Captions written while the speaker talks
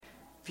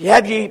you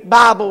have your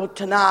Bible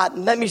tonight,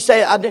 and let me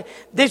say,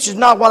 this is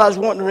not what I was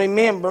wanting to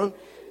remember,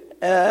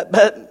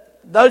 but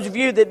those of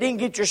you that didn't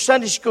get your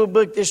Sunday school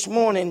book this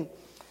morning,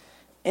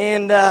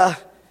 and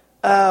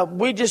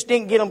we just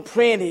didn't get them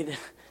printed.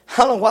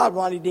 I don't know why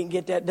Ronnie didn't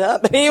get that done,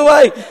 but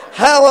anyway,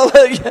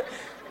 hallelujah.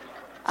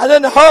 I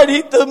done heard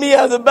he threw me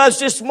out of the bus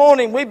this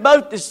morning. We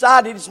both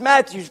decided it's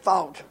Matthew's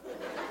fault.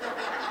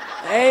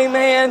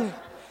 Amen.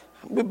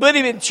 We put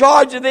him in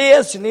charge of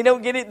this, and he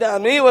don't get it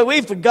done. Anyway,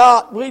 we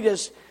forgot. We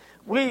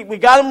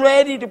got them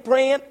ready to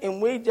print,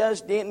 and we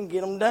just didn't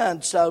get them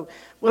done. So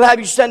we'll have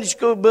your Sunday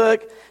school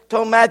book.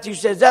 Told Matthew,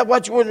 says, is that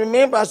what you want to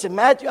remember? I said,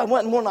 Matthew, I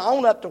wouldn't want to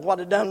own up to what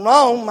I done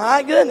wrong.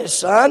 My goodness,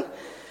 son.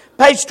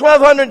 Page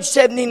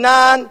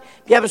 1279, if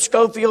you have a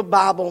Schofield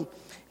Bible.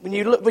 When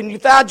you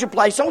found your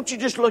place, don't you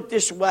just look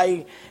this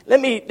way. Let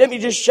me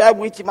just share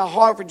with you my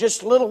heart for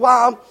just a little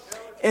while,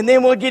 and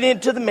then we'll get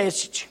into the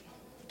message.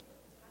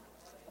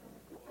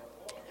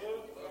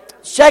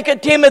 2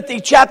 Timothy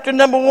chapter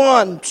number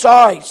 1.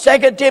 2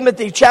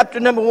 Timothy chapter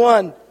number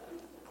 1.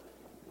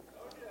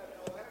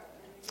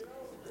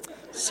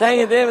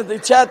 2 Timothy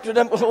chapter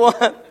number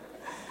 1.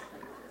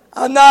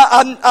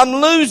 I'm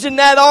losing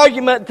that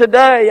argument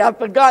today. I've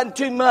forgotten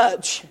too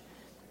much.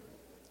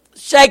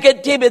 2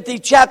 Timothy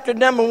chapter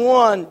number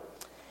 1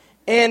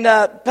 and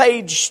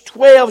page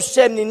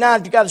 1279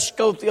 if you got a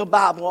Schofield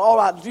Bible. All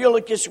right, if you'll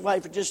look this way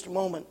for just a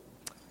moment.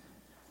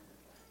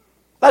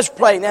 Let's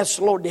pray and ask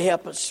the Lord to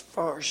help us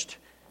first.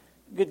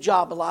 Good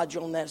job, Elijah,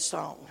 on that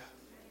song.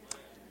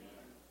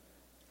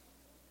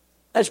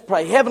 Let's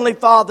pray. Heavenly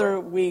Father,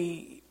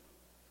 we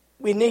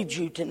need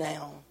you to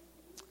now.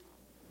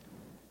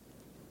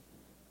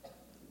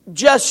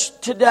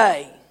 Just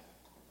today,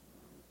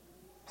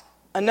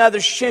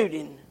 another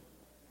shooting.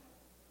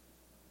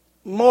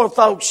 More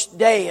folks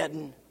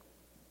dead.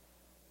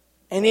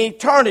 And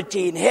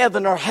eternity in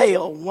heaven or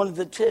hell, one of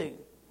the two.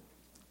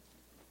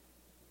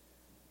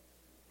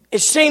 It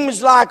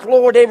seems like,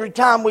 Lord, every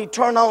time we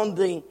turn on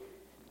the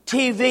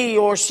TV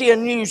or see a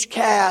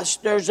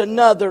newscast, there's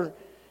another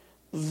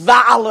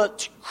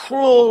violent,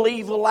 cruel,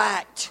 evil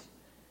act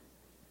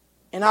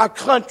in our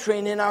country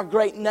and in our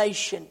great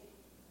nation.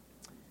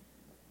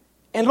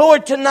 And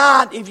Lord,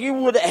 tonight, if you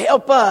would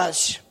help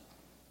us,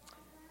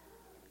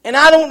 and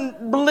I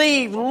don't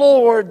believe,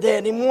 Lord,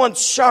 that in one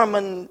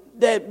sermon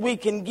that we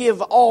can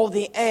give all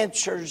the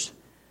answers,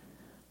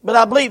 but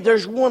I believe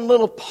there's one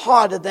little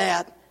part of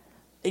that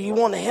you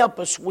want to help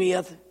us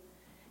with.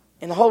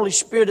 And the Holy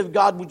Spirit of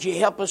God, would you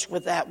help us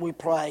with that, we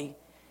pray.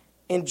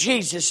 In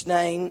Jesus'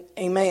 name,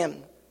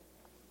 amen.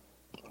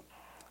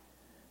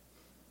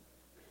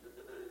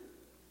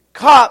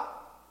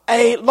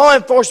 A law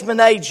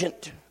enforcement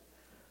agent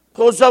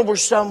pulls over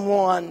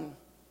someone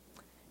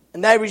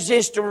and they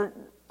resist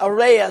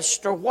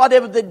arrest or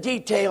whatever the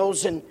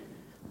details. And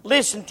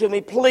listen to me,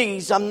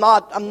 please. I'm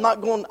not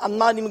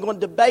even going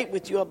to debate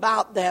with you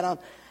about that.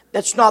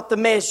 That's not the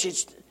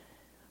message.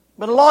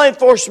 But law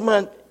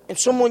enforcement, if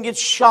someone gets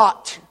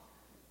shot,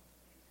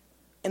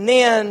 and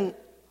then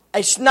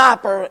a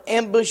sniper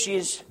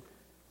ambushes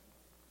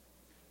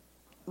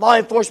law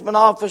enforcement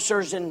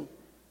officers and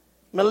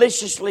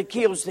maliciously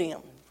kills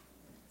them.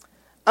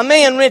 A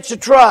man rents a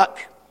truck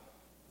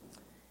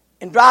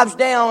and drives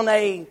down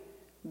a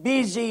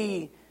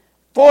busy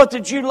 4th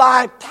of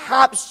July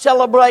type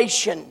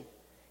celebration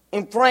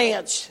in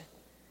France,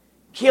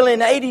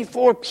 killing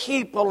 84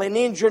 people and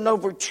injuring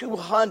over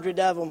 200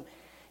 of them.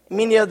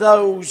 Many of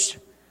those,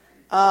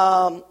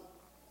 let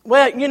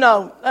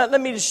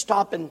me just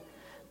stop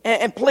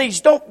and please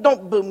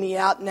don't boo me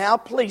out now.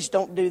 Please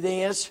don't do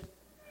this.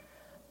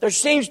 There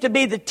seems to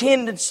be the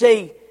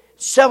tendency,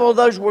 several of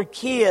those were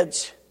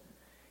kids.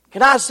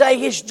 Can I say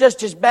it's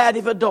just as bad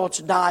if adults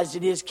die as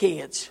it is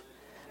kids?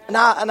 And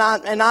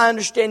I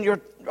understand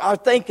our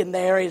thinking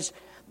there is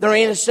they're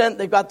innocent.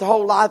 They've got the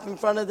whole life in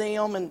front of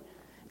them,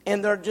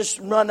 and they're just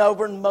run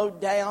over and mowed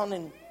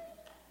down.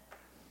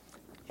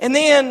 And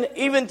then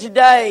even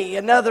today,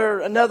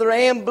 another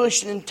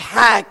ambush and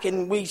attack,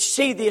 and we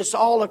see this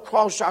all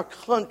across our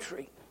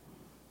country.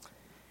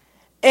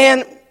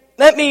 And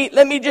let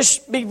me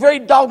just be very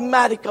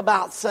dogmatic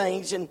about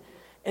things and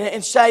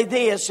say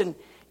this, and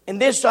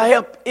this will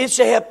help. This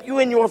will help you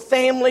and your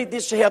family.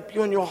 This will help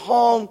you in your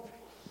home.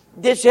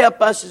 This will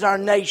help us as our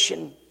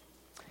nation.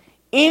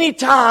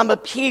 Anytime a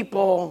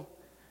people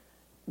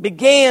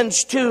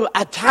begins to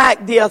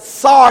attack the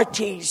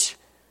authorities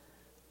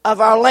of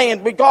our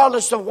land,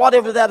 regardless of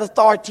whatever that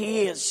authority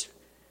is.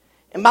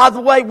 And by the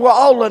way, we're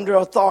all under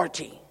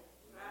authority.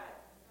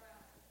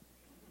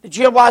 Did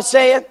you hear what I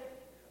said?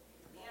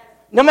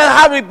 No matter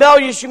how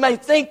rebellious you may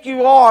think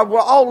you are, we're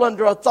all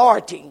under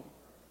authority.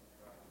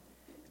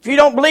 If you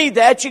don't believe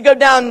that, you go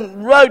down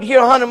the road here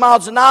 100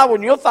 miles an hour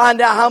and you'll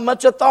find out how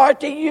much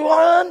authority you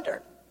are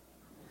under.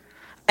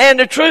 And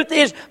the truth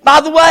is,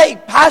 by the way,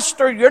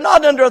 Pastor, you're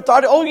not under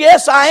authority. Oh,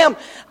 yes, I am.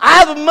 I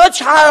have a much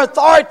higher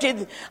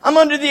authority. I'm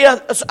under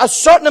a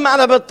certain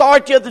amount of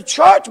authority of the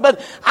church, but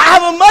I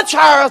have a much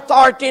higher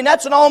authority, and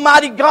that's an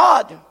almighty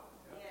God.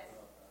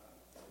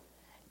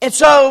 And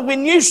so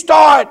when you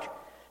start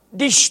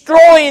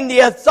destroying the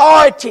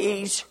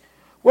authorities,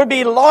 would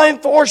be law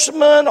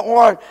enforcement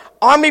or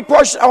army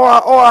person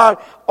or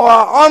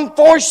armed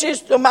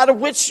forces, no matter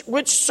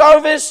which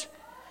service,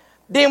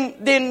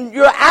 then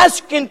you're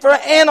asking for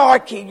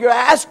anarchy. You're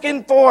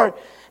asking for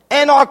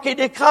anarchy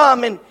to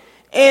come,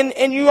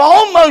 and you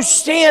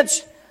almost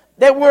sense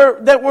that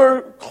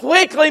we're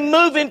quickly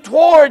moving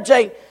towards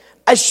a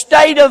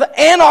state of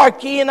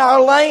anarchy in our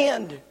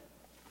land.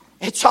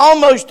 It's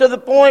almost to the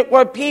point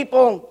where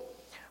people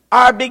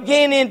are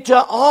beginning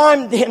to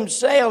arm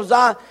themselves.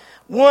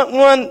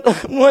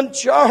 One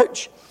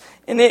church,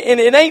 and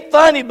it ain't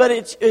funny, but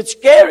it's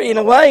scary in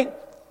a way.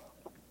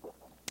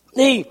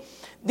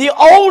 The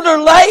older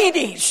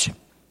ladies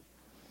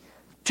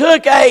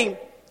took a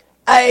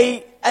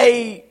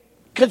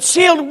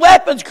concealed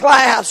weapons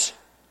class,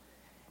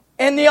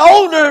 and the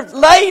older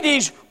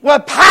ladies were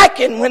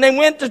packing when they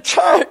went to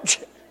church.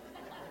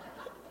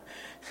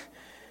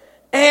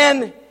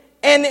 And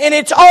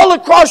it's all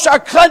across our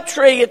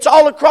country. It's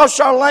all across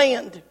our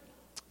land.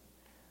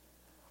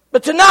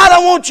 But tonight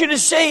I want you to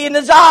see, and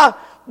as I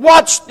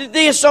watched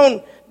this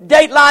on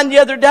Dateline the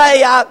other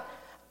day,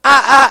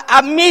 I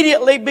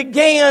immediately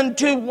began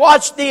to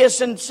watch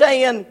this and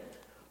saying,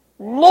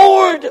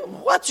 Lord,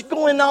 what's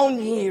going on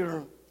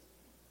here?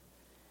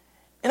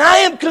 And I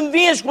am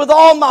convinced with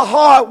all my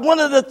heart, one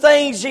of the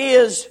things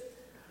is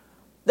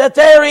that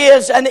there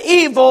is an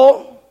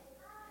evil,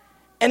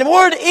 and the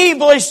word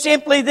evil is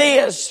simply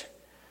this: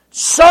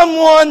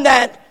 someone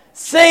that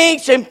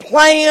thinks and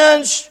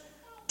plans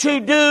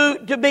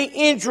to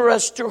be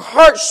injurious, to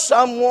hurt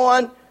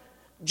someone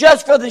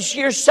just for the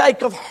sheer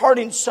sake of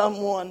hurting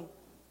someone.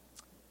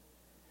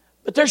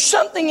 But there's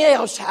something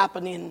else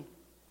happening,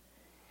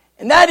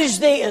 and that is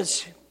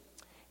this.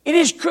 It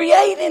is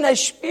creating a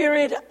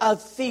spirit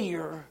of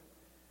fear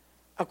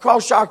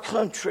across our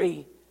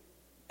country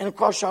and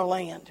across our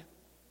land.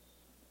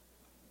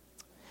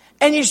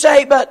 And you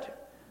say,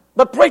 but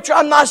preacher,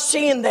 I'm not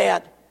seeing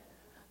that.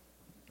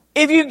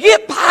 If you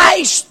get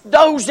past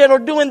those that are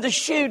doing the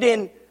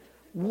shooting,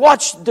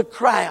 watch the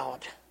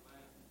crowd.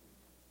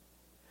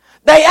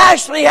 They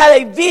actually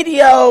had a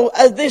video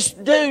of this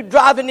dude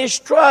driving his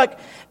truck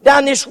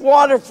down this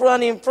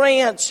waterfront in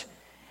France.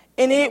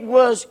 And it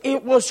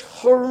was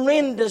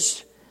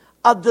horrendous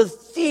of the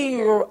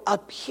fear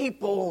of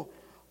people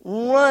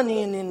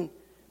running and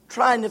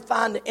trying to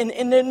find it.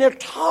 And then they're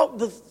taught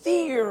the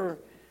fear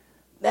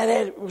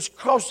that was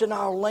crossing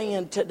our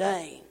land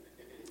today.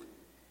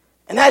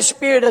 And that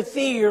spirit of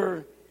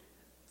fear,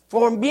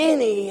 for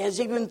many, has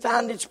even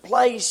found its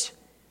place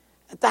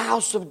at the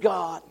house of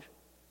God.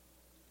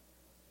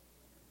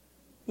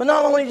 But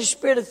not only the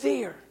spirit of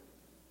fear,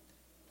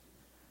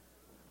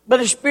 but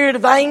a spirit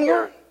of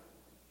anger,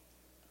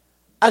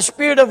 a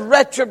spirit of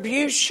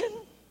retribution,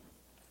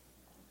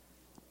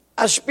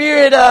 a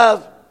spirit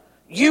of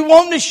you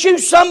want to shoot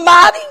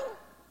somebody.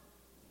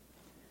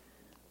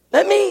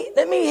 Let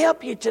me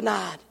help you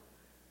tonight.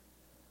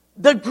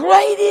 The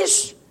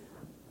greatest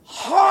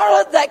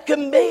horror that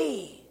can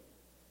be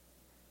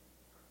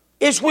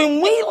is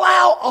when we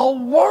allow a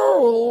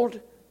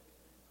world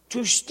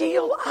to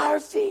steal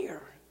our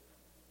fear,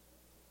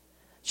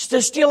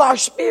 to steal our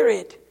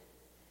spirit,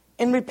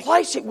 and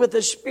replace it with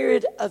a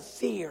spirit of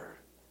fear.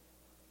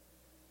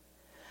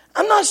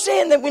 I'm not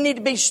saying that we need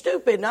to be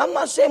stupid. And I'm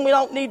not saying we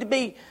don't need to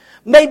be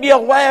maybe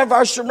aware of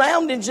our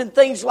surroundings and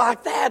things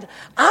like that.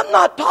 I'm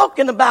not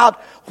talking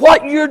about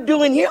what you're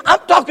doing here. I'm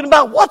talking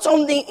about what's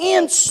on the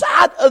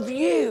inside of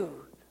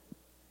you.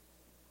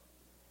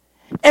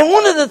 And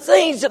one of the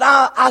things that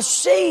I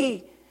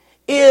see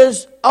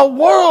is a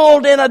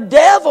world and a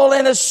devil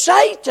and a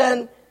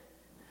Satan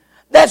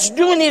that's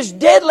doing his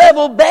dead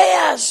level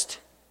best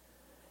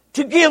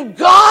to give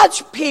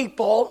God's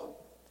people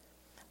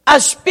a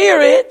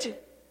spirit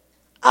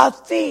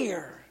of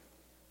fear.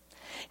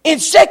 In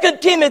 2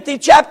 Timothy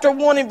chapter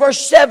 1 and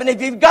verse 7,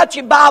 if you've got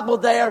your Bible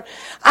there,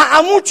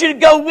 I want you to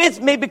go with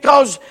me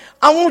because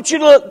I want you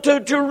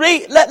to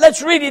read.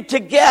 Let's read it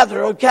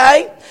together,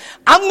 okay?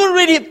 I'm going to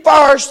read it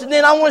first and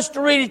then I want us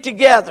to read it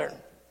together.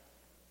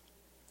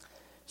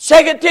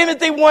 2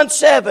 Timothy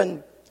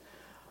 1:7.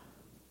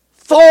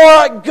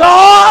 For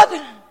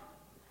God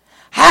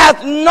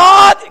hath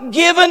not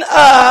given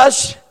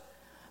us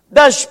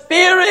the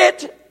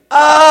spirit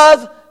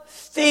of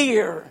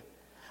fear.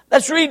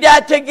 Let's read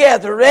that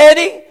together.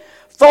 Ready?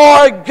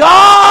 For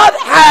God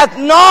hath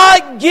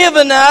not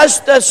given us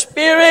the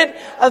spirit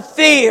of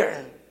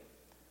fear.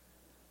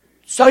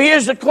 So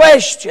here's the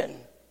question.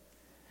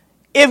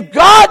 If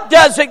God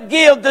doesn't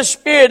give the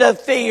spirit of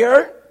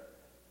fear,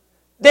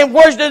 then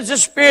where does the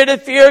spirit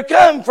of fear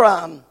come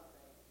from?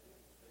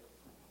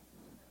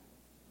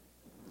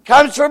 It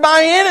comes from our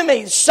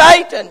enemy,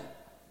 Satan.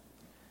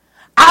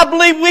 I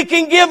believe we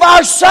can give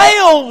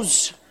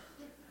ourselves,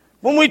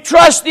 when we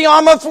trust the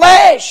arm of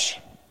flesh,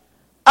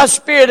 a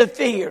spirit of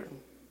fear.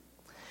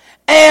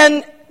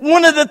 And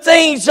one of the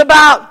things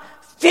about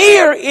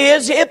fear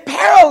is it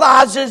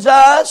paralyzes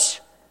us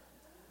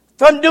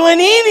from doing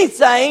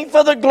anything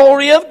for the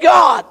glory of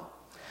God.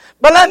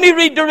 But let me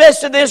read the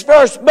rest of this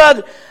verse.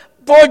 But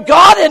For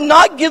God had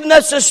not given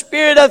us a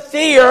spirit of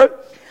fear,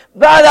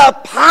 but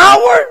of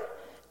power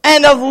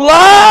and of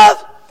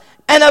love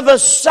and of a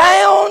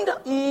sound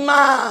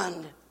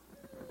mind.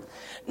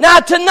 Now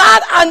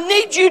tonight I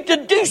need you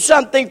to do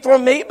something for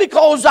me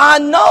because I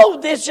know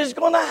this is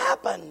going to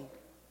happen.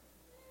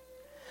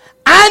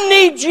 I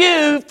need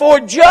you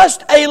for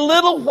just a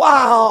little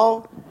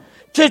while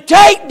to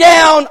take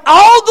down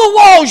all the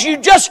walls you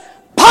just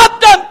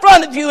popped up in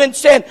front of you and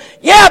said,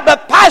 yeah,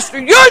 but Pastor,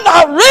 you're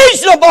not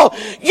reasonable.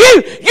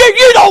 You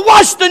don't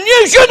watch the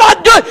news. You're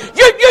not doing,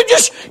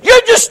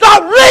 you're just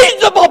not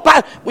reasonable.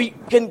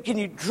 Can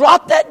you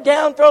drop that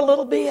down for a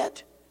little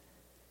bit?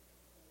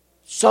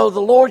 So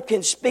the Lord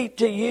can speak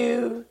to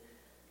you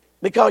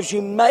because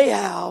you may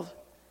have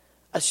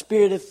a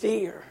spirit of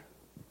fear.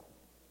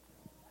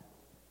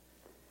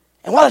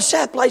 And what a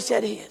sad place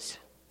that is.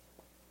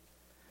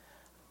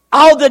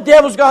 All the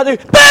devil's got to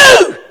do,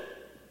 boo!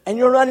 And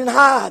you're running and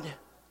hide.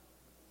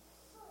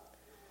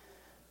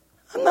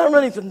 I'm not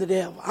running from the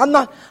devil. I'm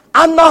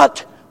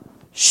not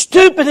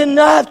stupid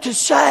enough to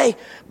say,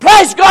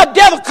 praise God,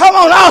 devil, come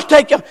on, I'll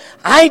take you.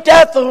 I ain't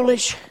that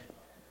foolish.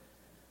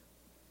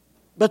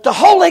 But the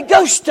Holy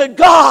Ghost of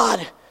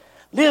God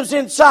lives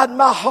inside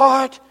my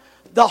heart.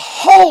 The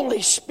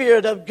Holy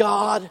Spirit of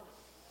God.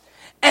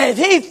 And if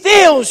He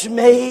fills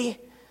me,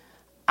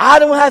 I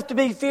don't have to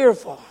be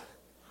fearful.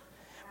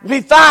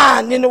 We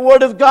find in the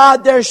Word of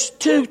God there's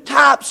two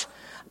types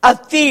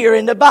of fear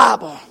in the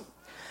Bible.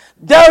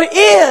 There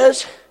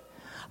is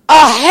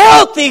a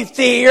healthy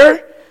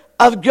fear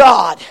of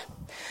God.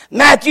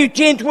 Matthew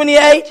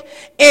 10:28,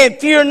 and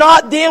fear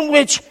not them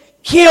which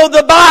kill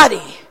the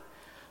body,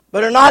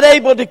 but are not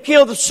able to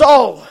kill the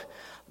soul,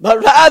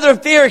 but rather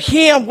fear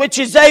Him which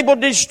is able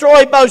to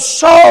destroy both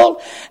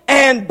soul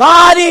and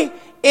body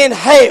in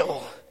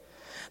hell.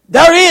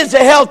 There is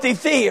a healthy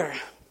fear.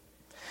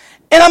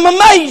 And I'm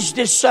amazed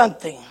at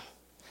something.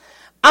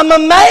 I'm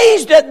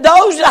amazed at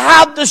those that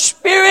have the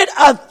spirit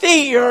of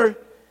fear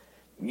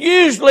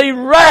usually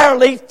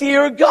rarely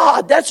fear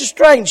God. That's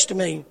strange to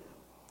me.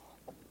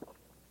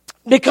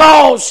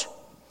 Because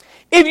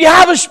if you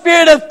have a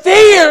spirit of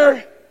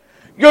fear,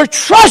 you're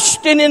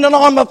trusting in an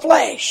arm of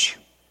flesh.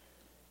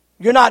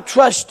 You're not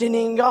trusting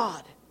in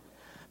God.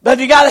 But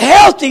if you got a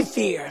healthy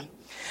fear,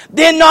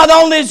 then not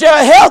only is there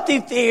a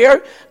healthy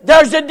fear,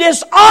 there's a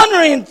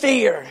dishonoring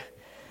fear.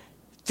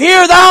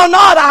 Fear thou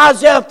not,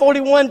 Isaiah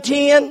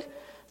 41:10.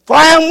 For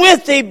I am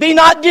with thee, be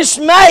not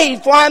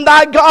dismayed, for I am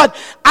thy God.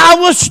 I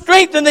will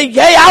strengthen thee,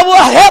 yea, I will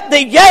help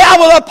thee, yea, I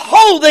will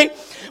uphold thee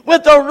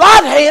with the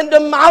right hand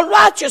of my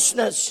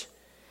righteousness.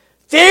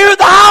 Fear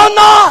thou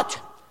not,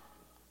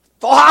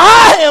 for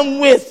I am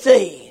with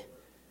thee.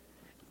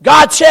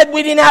 God said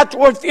we didn't have the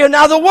word fear.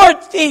 Now the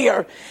word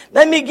fear,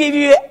 let me give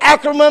you an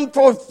acronym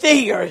for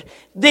fear.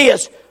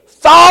 This,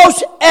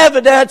 false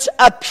evidence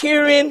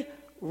appearing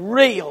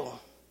real.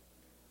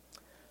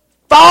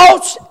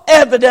 False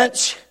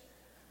evidence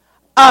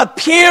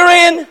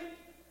appearing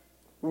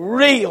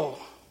real.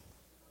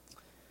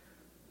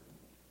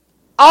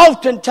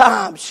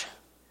 Oftentimes,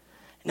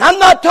 and I'm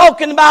not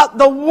talking about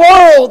the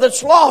world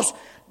that's lost.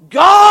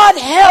 God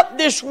help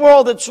this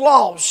world that's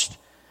lost.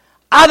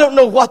 I don't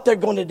know what they're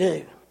going to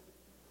do.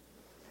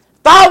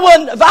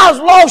 If I was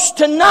lost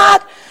tonight,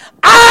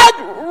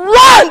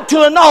 I'd run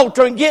to an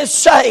altar and get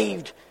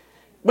saved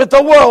with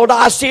the world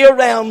I see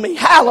around me.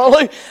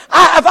 Hallelujah. If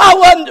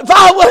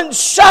I wasn't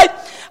saved,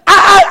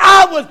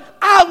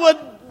 I would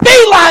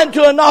beeline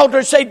to an altar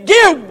and say,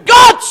 dear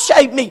God,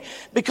 save me,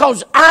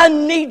 because I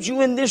need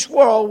you in this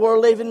world we're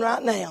living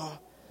right now.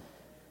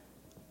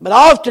 But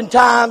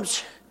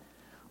oftentimes,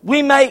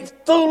 we make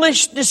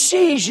foolish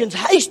decisions,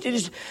 hasty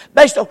decisions,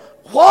 based on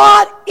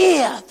what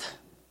if?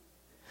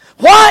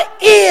 What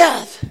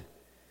if?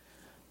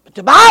 But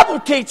the Bible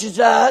teaches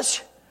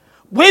us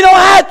we don't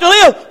have to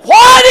live.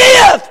 What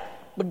if?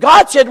 But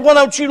God said, why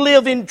don't you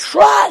live in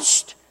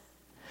trust?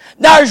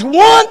 There's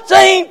one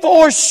thing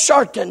for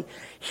certain.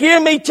 Hear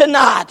me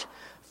tonight.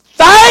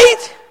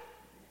 Faith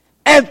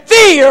and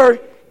fear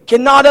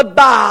cannot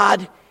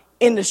abide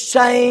in the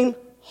same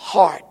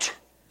heart.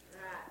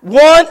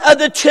 One of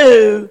the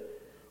two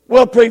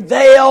will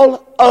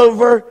prevail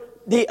over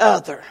the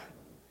other.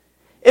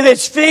 If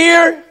it's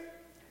fear,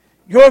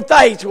 your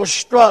faith will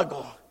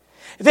struggle.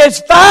 If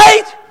it's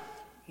faith,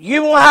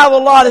 you won't have a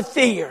lot of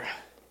fear.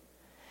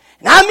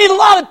 And I meet a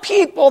lot of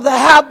people that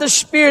have the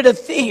spirit of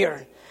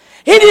fear.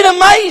 Isn't it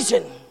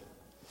amazing?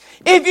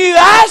 If you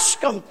ask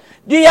them,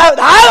 I don't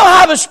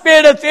have a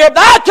spirit of fear, but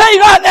I'll tell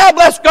you right now,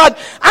 bless God,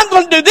 I'm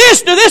going to do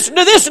this, do this,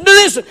 do this, and do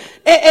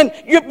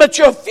this. But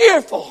you're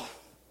fearful.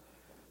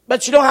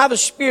 But you don't have a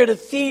spirit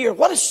of fear.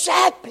 What a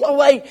sad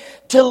way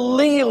to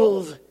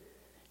live,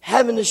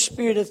 having a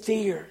spirit of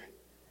fear.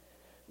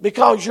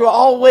 Because you're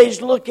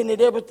always looking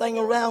at everything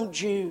around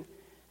you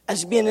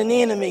as being an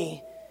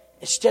enemy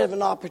instead of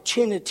an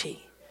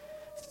opportunity.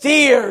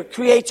 Fear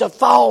creates a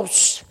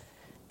false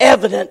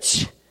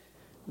evidence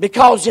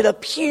because it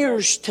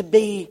appears to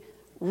be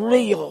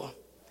real.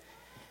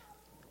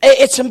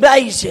 It's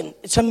amazing.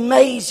 It's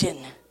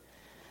amazing.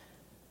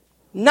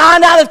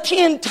 9 out of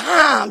 10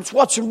 times,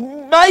 what's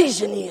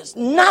amazing is,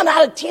 9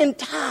 out of 10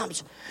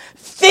 times,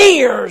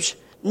 fears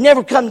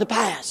never come to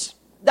pass.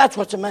 That's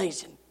what's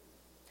amazing.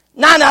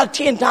 9 out of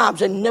 10 times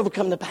they never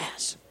come to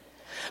pass.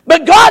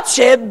 But God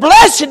said,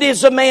 blessed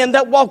is the man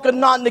that walketh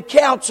not in the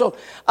counsel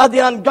of the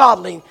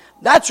ungodly.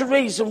 That's the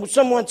reason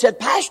someone said,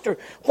 Pastor,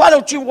 why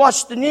don't you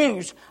watch the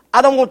news?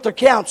 I don't want their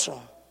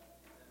counsel.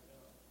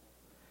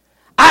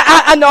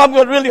 I know I'm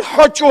going to really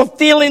hurt your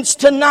feelings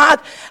tonight.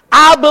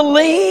 I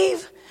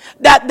believe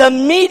that the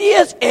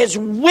media is as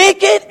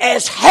wicked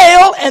as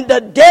hell and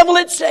the devil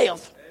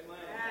itself.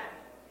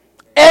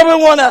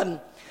 Every one of them.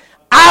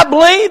 I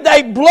believe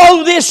they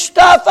blow this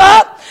stuff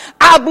up.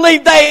 I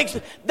believe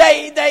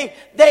they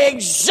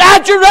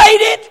exaggerate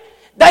it.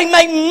 They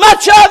make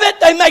much of it.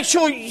 They make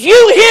sure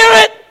you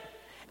hear it.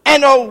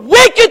 And are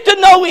wicked to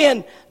no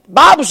end. The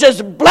Bible says,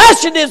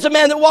 blessed is the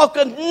man that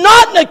walketh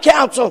not in the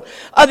counsel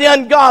of the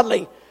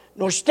ungodly,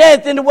 nor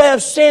standeth in the way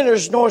of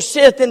sinners, nor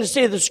sitteth in the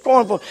seat of the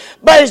scornful.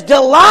 But his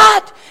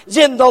delight is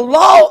in the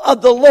law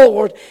of the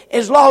Lord.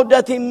 His law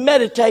doth he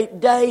meditate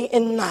day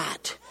and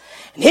night.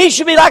 And he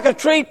shall be like a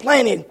tree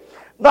planted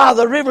by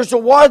the rivers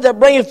of water that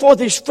bringeth forth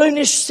his fruit in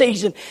his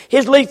season.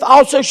 His leaf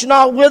also shall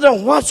not wither,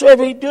 and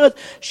whatsoever he doeth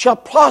shall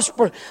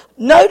prosper.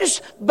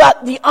 Notice,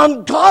 but the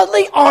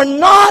ungodly are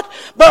not,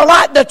 but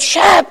like the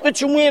chaff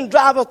which the wind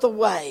driveth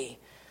away.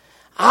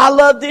 I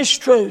love this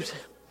truth.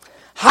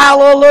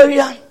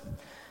 Hallelujah.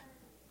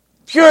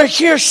 If you're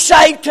here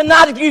saved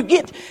tonight, if you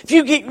get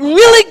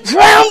really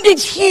grounded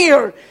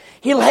here,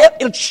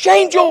 He'll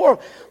change your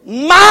world.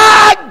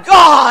 My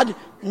God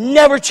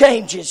never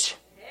changes.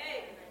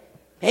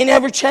 He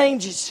never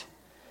changes.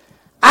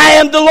 I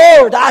am the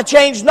Lord, I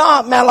change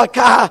not,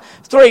 Malachi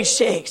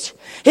 3:6.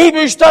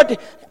 Hebrews 13,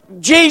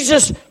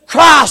 Jesus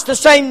Christ, the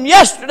same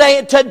yesterday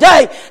and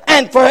today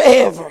and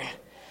forever.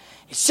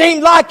 It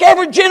seems like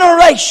every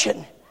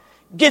generation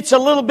gets a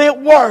little bit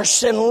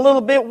worse and a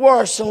little bit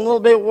worse and a little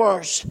bit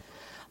worse.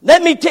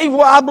 Let me tell you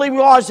where I believe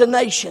we are as a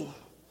nation.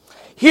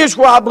 Here's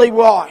where I believe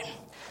we are.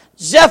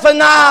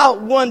 Zephaniah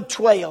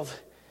 1:12.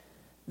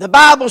 The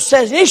Bible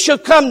says, it shall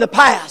come to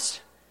pass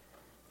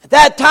at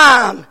that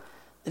time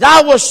that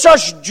I will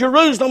search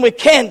Jerusalem with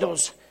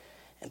candles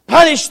and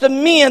punish the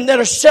men that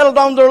are settled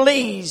on their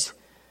lees.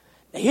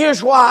 Now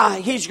here's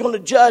why he's going to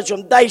judge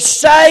them. They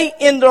say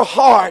in their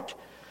heart,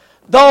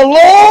 the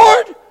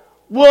Lord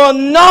will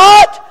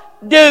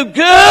not do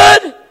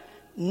good,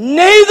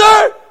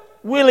 neither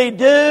will he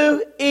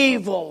do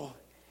evil.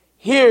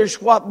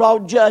 Here's what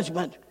brought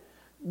judgment.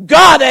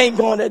 God ain't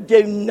going to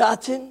do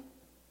nothing.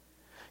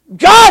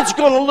 God's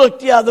going to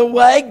look the other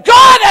way.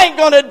 God ain't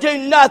going to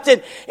do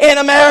nothing in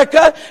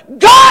America.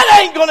 God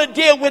ain't going to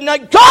deal with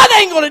nothing. God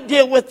ain't going to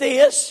deal with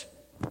this.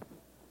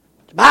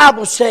 The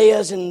Bible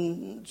says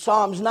in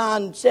Psalms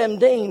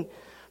 9:17,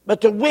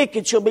 but the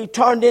wicked shall be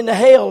turned into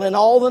hell, and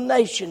all the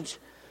nations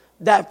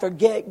that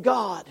forget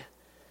God.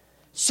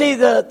 See,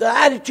 the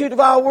attitude of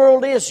our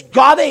world is,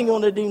 God ain't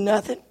going to do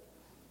nothing.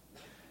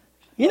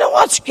 You know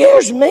what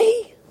scares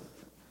me?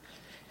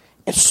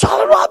 In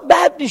Solid Rock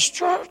Baptist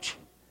Church,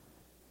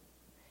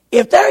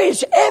 if there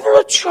is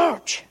ever a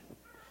church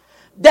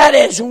that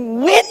has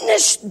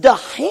witnessed the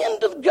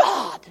hand of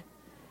God,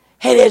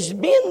 it has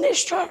been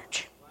this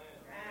church.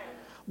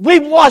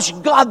 We've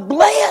watched God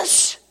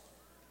bless.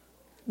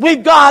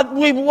 We've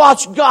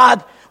watched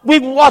God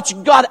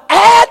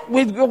add.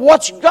 We've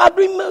watched God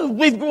remove.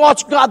 We've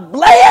watched God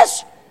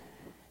bless.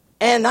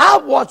 And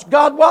I've watched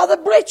God while the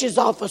britches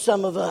off of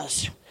some of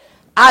us.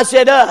 I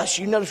said us.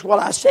 You notice what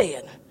I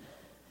said.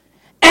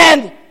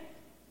 And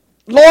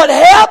Lord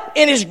help,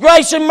 in His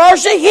grace and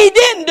mercy, He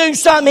didn't do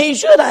something He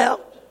should have.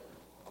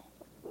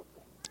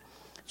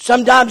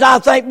 Sometimes I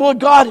think, boy,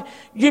 God,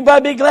 you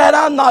better be glad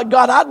I'm not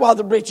God. I'd wash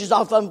the britches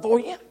off of them for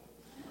you.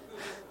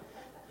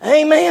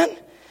 Amen.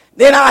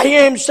 Then I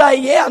hear Him say,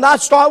 yeah, and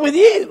I'd start with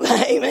you.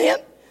 Amen.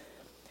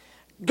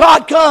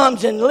 God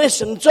comes and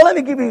listens. So let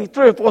me give you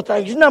 3 or 4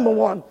 things. Number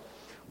 1,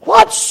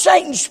 what's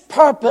Satan's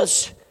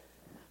purpose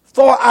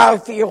for our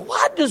fear?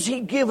 Why does he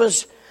give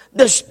us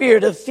the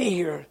spirit of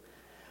fear?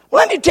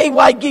 Well, let me tell you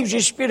why He gives you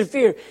a spirit of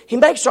fear. He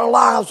makes our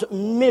lives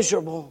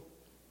miserable.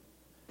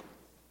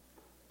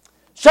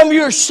 Some of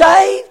you are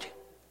saved,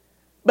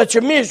 but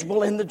you're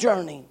miserable in the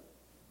journey.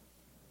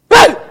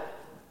 Boo!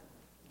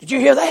 Did you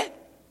hear that?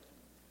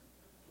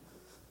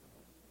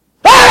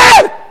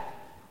 Boo!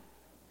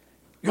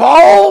 You're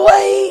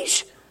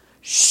always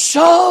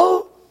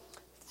so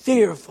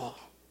fearful.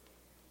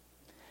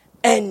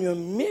 And you're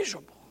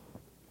miserable.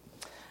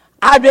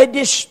 I read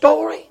this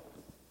story.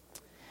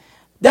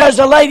 There's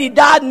a lady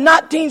died in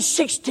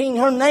 1916.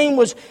 Her name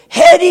was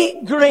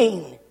Hetty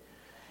Green.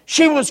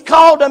 She was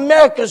called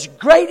America's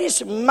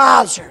greatest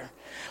miser.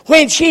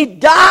 When she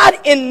died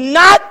in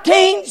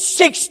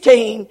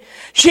 1916,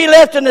 she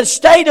left an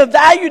estate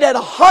valued at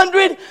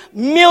 $100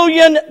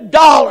 million.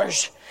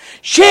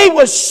 She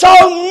was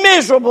so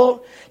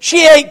miserable,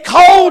 she ate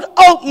cold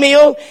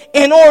oatmeal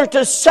in order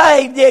to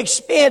save the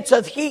expense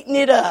of heating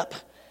it up.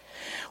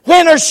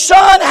 When her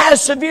son had a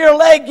severe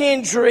leg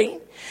injury,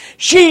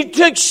 She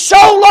took so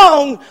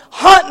long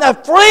hunting a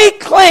free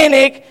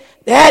clinic,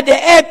 they had to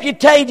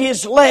amputate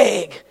his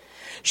leg.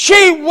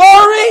 She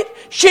worried.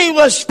 She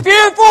was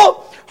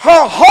fearful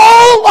her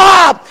whole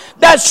life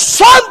that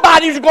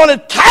somebody was going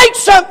to take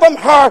something from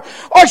her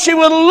or she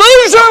would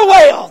lose her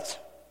wealth.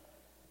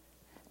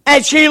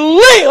 And she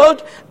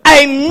lived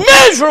a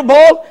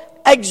miserable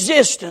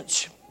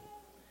existence.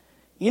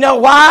 You know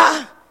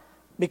why?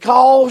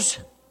 Because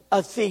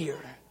of fear.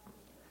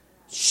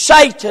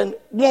 Satan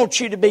wants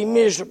you to be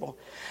miserable.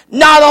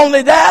 Not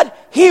only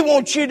that, he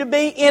wants you to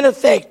be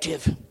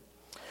ineffective.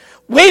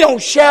 We don't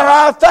share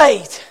our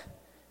faith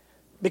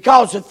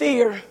because of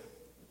fear.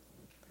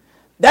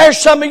 There's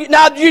some of you,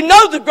 now you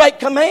know the great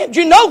command.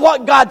 You know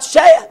what God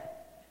said.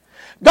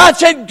 God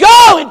said,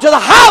 go into the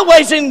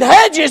highways and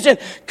hedges and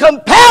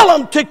compel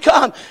them to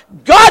come.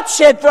 God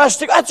said for us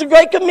to, that's a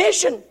great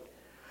commission.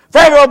 For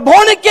every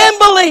born again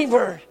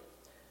believer.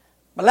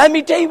 But let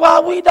me tell you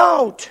why we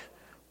don't.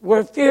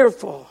 We're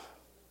fearful.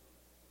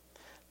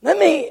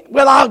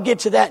 I'll get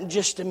to that in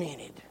just a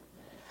minute.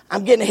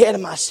 I'm getting ahead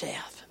of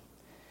myself.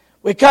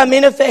 We become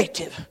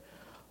ineffective.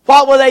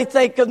 What will they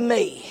think of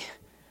me?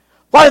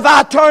 What if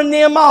I turn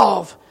them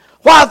off?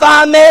 What if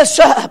I mess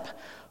up?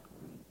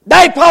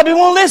 They probably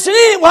won't listen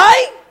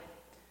anyway.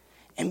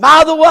 And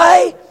by the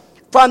way,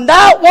 from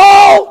that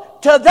wall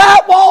to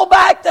that wall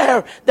back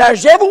there,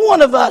 there's every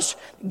one of us.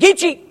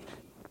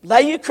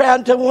 Lay your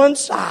crown to one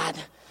side.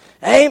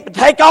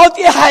 Take off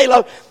your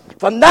halo.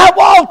 From that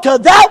wall to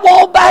that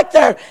wall back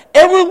there,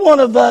 every one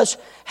of us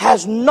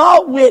has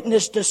not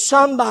witnessed to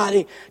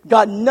somebody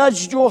God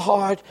nudged your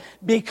heart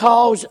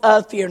because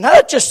of fear. Now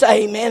let's just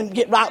say amen and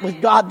get right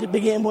with God to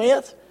begin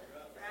with.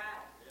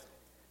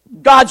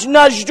 God's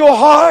nudged your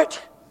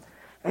heart.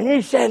 And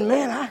you said,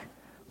 man,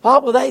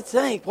 what will they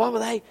think? What will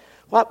they?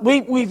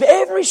 We've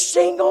every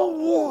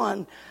single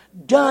one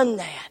done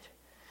that.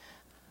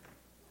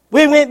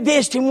 We went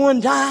visiting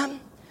one time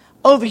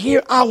over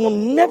here. I will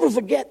never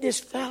forget this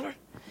fella.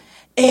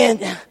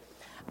 And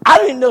I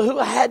don't even know who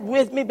I had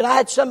with me, but I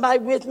had somebody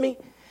with me.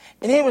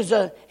 And here's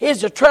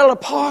a trailer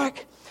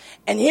park.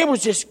 And here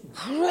was this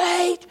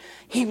great,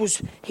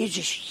 he's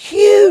this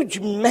huge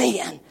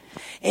man.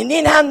 And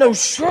didn't have no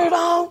shirt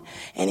on.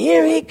 And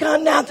here he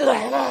come down to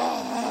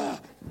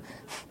the...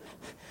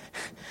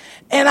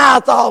 And I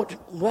thought,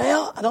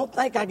 well, I don't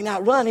think I can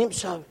outrun him,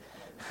 so...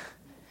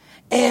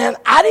 And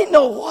I didn't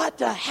know what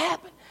to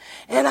happen.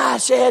 And I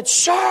said,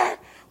 sir,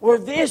 we're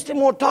visiting.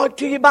 We'll talk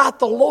to you about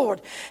the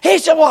Lord. He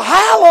said, well,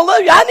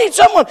 hallelujah. I need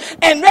someone.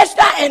 And reached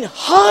out and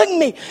hugged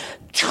me.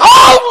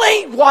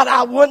 Totally what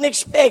I wouldn't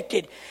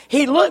expected.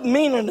 He looked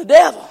meaner than the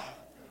devil.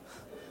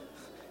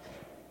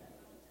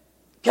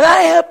 Can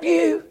I help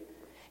you?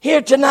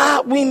 Here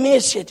tonight, we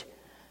miss it.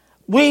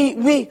 We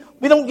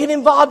don't get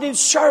involved in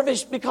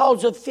service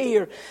because of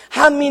fear.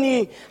 How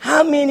many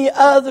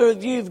other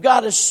of you have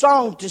got a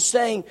song to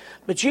sing,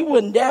 but you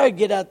wouldn't dare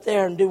get up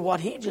there and do what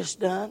he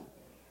just done?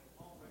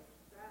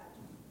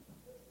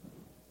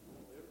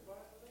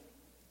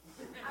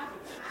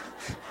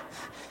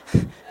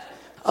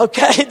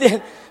 Okay,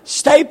 then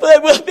stay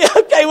put. We'll be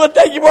okay. We'll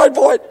take your word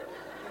for it.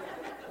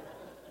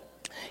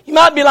 You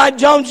might be like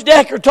Jones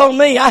Decker told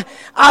me. I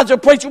was a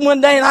preacher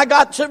one day and I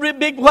got to a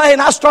big way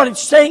and I started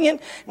singing.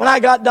 When I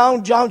got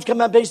done, Jones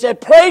came up and he said,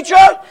 preacher,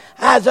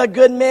 that's a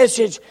good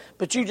message,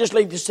 but you just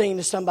leave the singing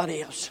to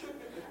somebody else.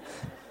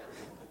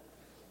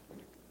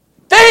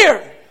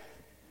 Fear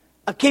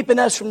of keeping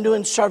us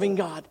from serving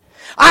God.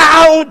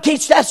 I won't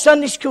teach that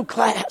Sunday school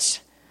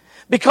class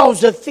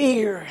because of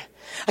fear.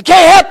 I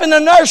can't help in the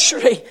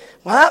nursery.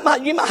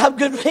 Well, you might have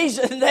good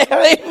reason there.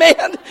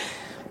 Amen.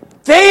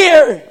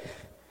 Fear.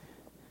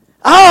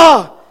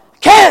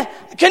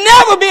 Can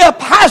never be a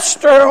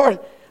pastor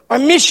or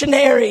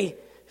missionary.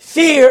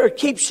 Fear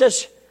keeps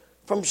us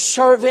from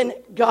serving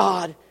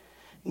God.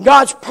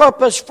 God's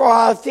purpose for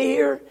our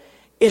fear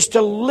is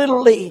to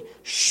literally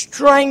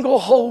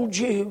stranglehold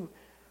you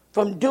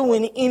from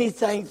doing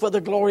anything for the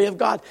glory of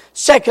God.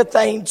 Second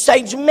thing,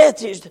 Satan's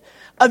method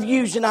of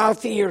using our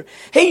fear.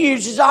 He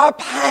uses our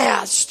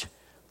past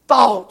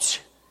thoughts.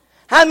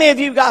 How many of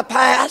you got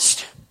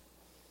past?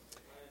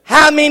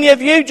 How many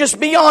of you, just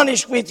be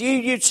honest with you,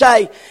 you'd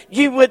say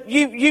you would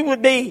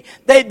be,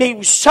 there'd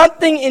be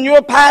something in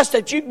your past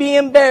that you'd be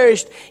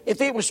embarrassed if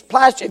it was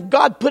plaster, if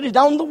God put it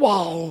on the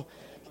wall.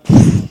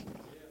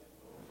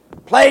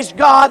 Praise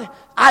God,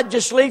 I'd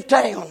just leave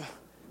town.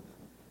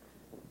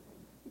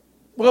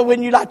 Well,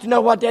 wouldn't you like to know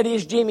what that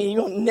is, Jimmy?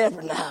 You'll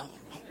never know.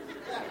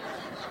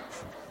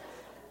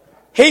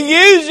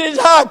 He uses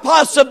our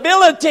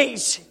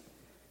possibilities,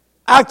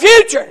 our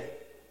future.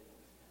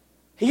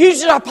 He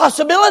uses our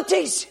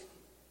possibilities.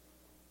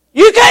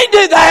 You can't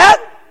do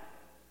that.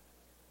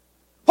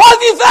 What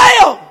if you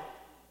fail?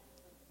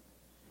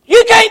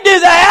 You can't do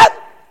that.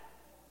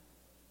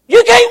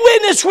 You can't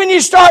witness when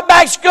you start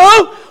back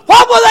school.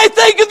 What will they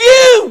think of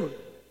you?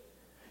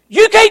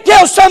 You can't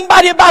tell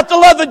somebody about the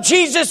love of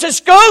Jesus at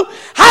school.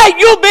 Hey,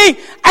 you'll be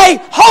a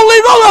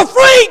holy roller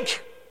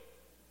freak.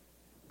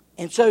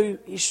 And so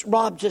he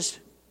robs us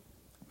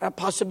our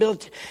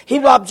possibility. He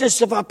robs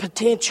us of our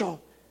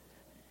potential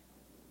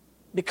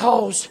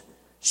because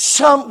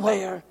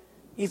somewhere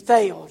you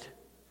failed.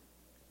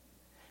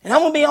 And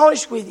I'm going to be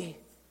honest with you.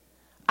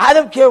 I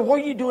don't care where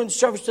you do in the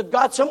service of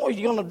God. Somewhere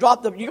you're going to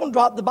drop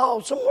the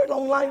ball. Somewhere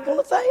along the line you're going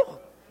to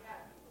fail.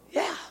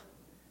 Yeah.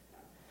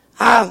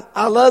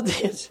 I love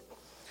this.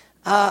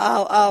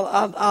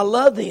 I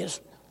love this.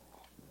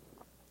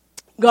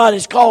 God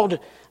has called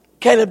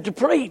Caleb to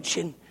preach,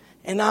 and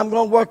I'm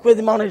going to work with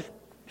him on his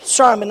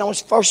sermon, on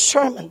his first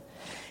sermon.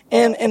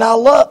 And I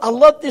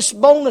love this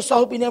boldness. I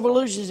hope he never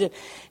loses it.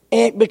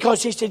 And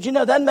because he said,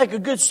 that'd make a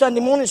good Sunday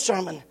morning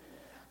sermon.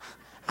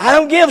 I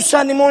don't give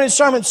Sunday morning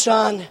sermons,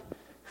 son.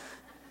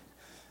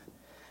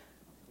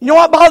 You know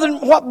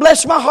what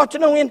blessed my heart to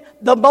know in?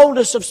 The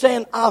boldness of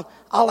saying,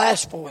 I'll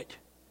ask for it.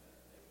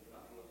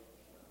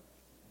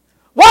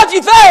 What if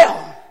you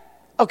fail?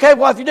 Okay,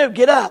 what if you do?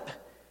 Get up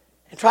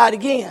and try it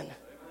again.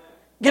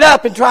 Get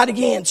up and try it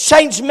again.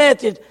 Satan's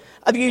method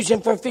of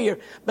using for fear.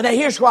 But now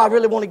here's where I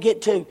really want to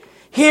get to.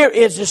 Here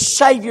is the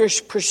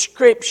Savior's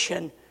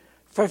prescription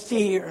for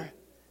fear.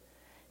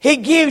 He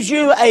gives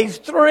you a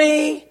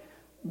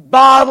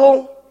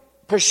 3-bottle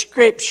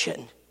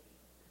prescription.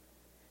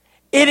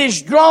 It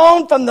is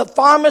drawn from the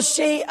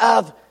pharmacy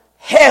of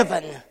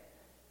heaven.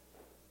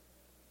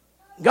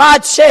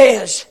 God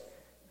says,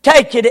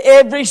 take it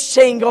every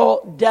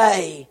single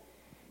day.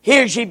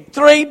 Here's your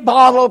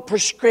 3-bottle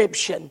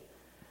prescription.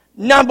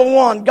 Number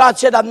 1, God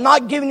said, I'm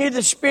not giving you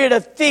the spirit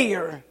of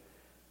fear,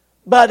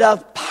 but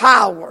of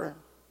power.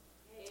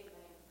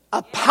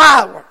 Of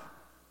power.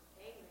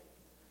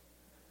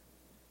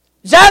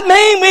 Does that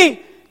mean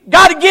we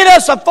got to get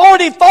us a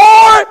 44?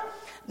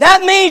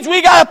 That means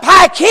we got to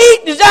pack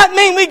heat? Does that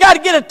mean we got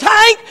to get a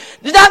tank?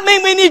 Does that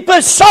mean we need to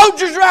put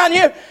soldiers around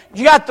here?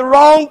 You got the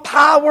wrong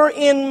power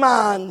in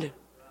mind.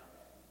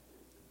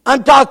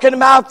 I'm talking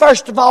about,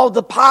 first of all,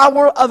 the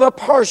power of a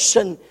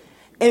person.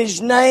 And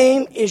his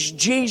name is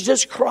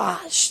Jesus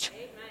Christ.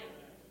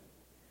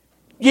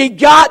 You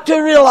got to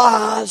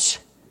realize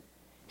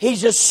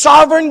He's a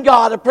sovereign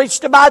God. I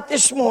preached about it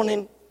this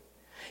morning.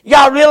 You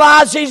got to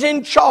realize He's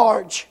in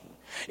charge.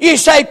 You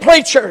say,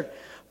 preacher,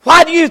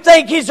 why do you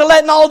think He's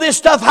letting all this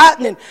stuff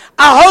happening?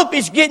 I hope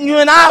He's getting you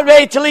and I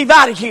ready to leave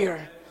out of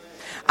here.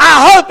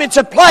 I hope it's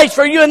a place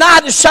for you and I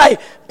to say,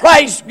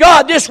 praise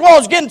God, this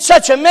world's getting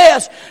such a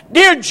mess.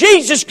 Dear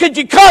Jesus, could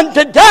you come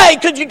today?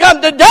 Could you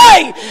come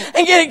today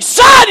and get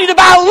excited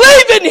about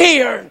leaving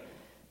here?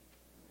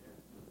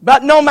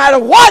 But no matter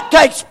what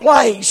takes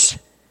place,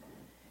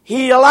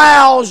 He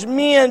allows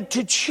men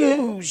to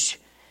choose,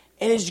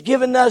 and He's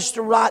given us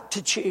the right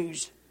to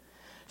choose.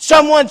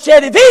 Someone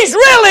said, if He's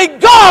really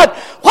God,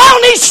 why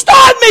don't He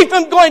stop me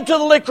from going to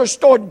the liquor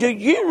store? Do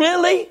you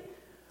really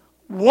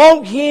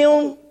want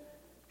Him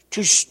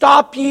to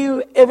stop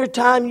you every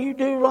time you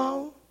do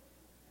wrong?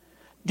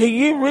 Do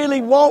you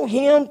really want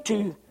Him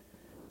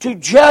to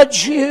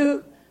judge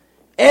you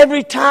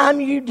every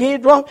time you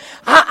did wrong?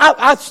 I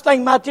was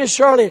thinking about this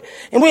earlier,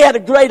 and we had a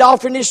great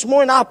offering this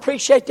morning. I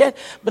appreciate that.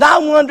 But I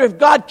wonder if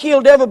God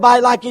killed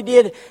everybody like He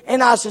did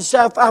Ananias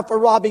Sapphira for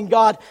robbing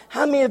God,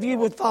 how many of you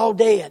would fall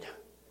dead?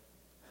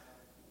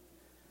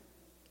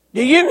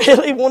 Do you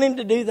really want Him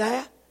to do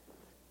that?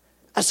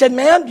 I said,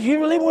 ma'am, do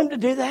you really want Him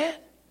to do that?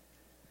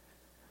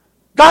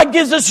 God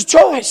gives us a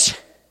choice.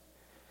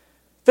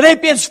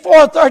 Philippians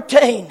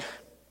 4:13.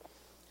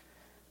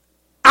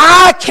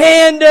 I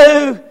can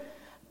do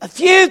a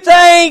few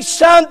things,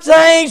 some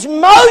things,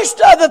 most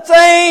of the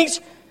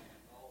things.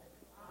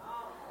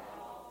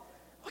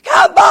 What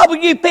kind of Bible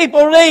you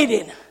people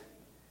reading?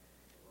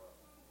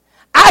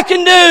 I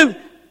can do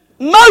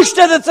most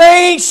of the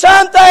things,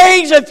 some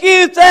things, a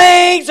few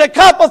things, a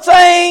couple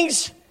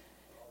things.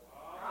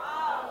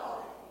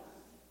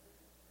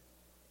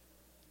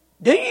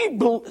 Do you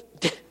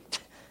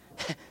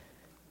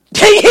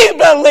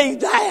believe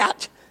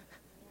that?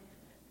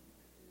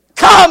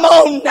 Come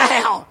on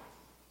now.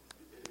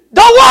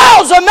 The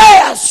world's a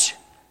mess.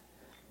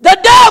 The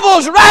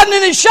devil's riding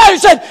in his shadow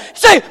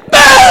say,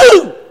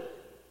 boo!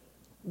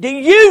 Do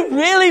you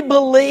really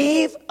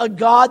believe a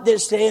God that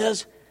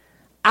says,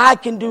 I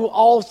can do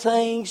all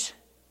things?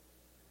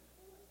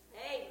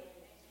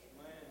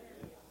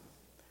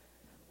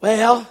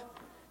 Well,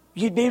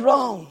 you'd be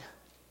wrong.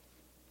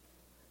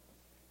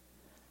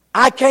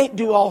 I can't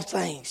do all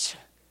things.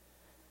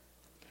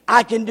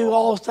 I can do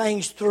all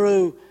things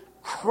through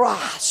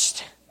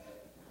Christ.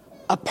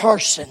 A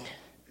person.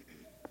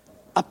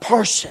 A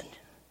person.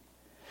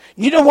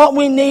 You know what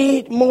we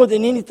need more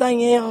than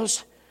anything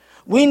else?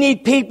 We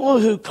need people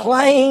who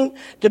claim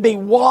to be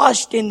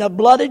washed in the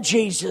blood of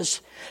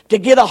Jesus to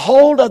get a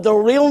hold of the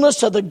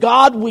realness of the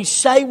God we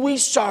say we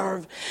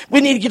serve. We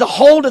need to get a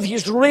hold of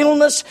His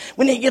realness.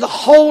 We need to get a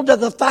hold of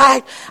the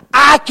fact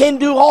I can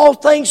do all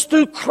things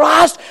through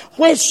Christ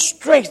which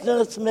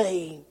strengtheneth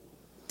me.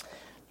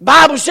 The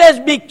Bible says,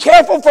 be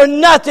careful for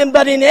nothing,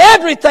 but in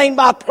everything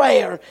by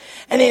prayer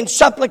and in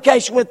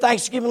supplication with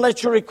thanksgiving,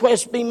 let your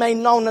requests be made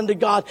known unto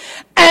God.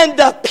 And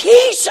the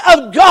peace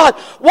of God,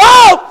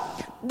 wow,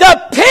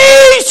 the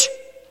peace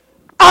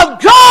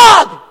of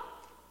God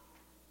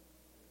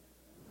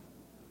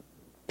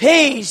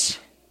Peace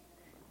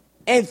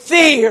and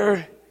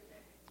fear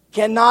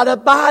cannot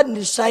abide in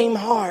the same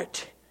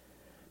heart,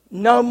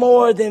 no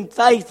more than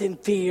faith and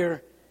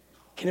fear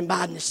can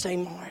abide in the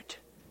same heart.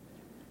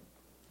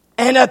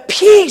 And a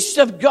peace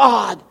of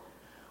God,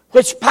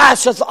 which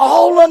passeth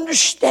all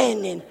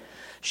understanding,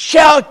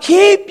 shall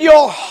keep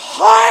your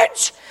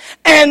hearts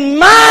and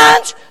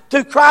minds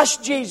through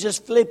Christ Jesus.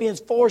 Philippians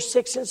 4,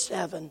 6, and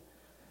 7.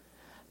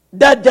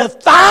 The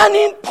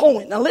defining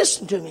point, now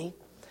listen to me,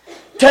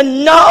 to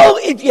know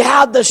if you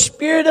have the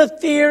spirit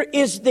of fear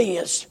is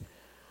this.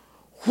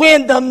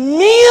 When the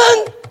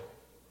men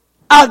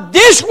of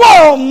this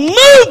world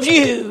move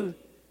you,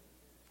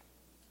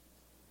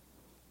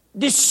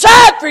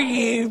 decipher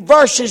you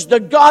versus the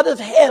God of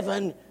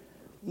heaven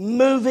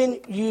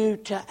moving you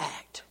to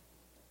act.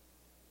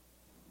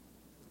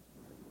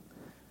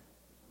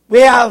 We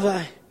have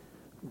a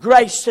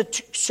great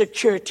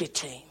security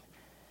team.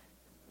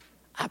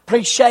 I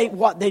appreciate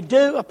what they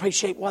do. I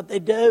appreciate what they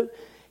do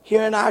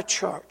here in our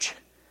church.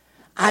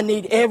 I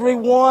need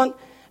everyone.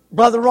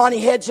 Brother Ronnie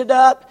heads it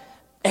up.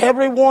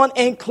 Everyone,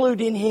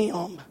 including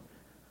him.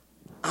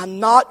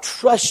 I'm not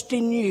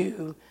trusting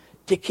you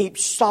to keep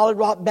Solid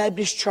Rock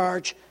Baptist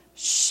Church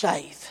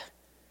safe.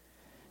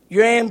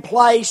 You're in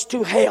place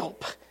to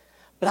help.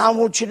 But I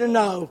want you to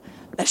know,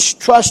 let's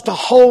trust the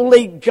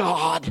Holy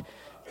God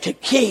to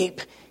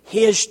keep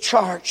His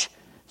church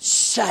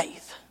safe.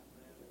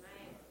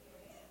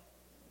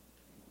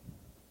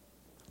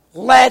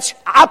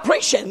 I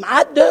appreciate Him.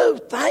 I do.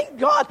 Thank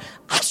God.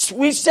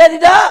 We set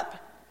it up.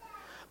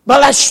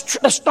 But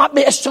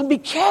let's still be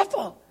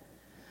careful.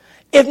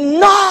 If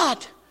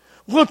not,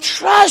 we'll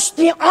trust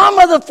the arm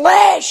of the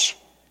flesh.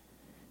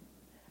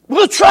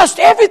 We'll trust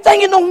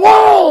everything in the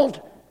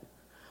world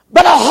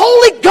but a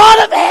holy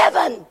God of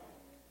heaven.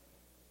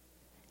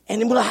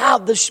 And we'll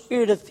have the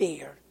spirit of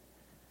fear.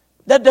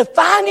 The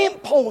defining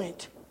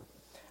point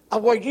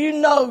of where you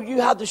know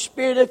you have the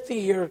spirit of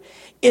fear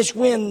is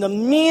when the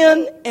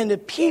men and the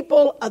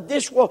people of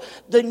this world,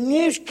 the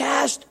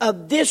newscast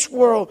of this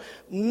world,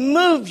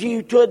 move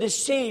you to a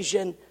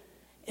decision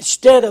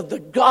instead of the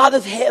God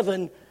of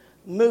heaven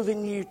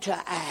moving you to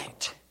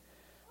act.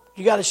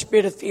 You got a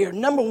spirit of fear.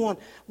 Number one,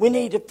 we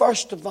need to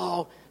first of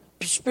all,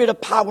 spirit of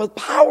power.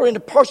 Power in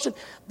a person.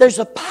 There's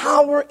a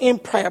power in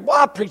prayer.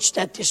 Well, I preached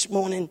that this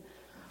morning.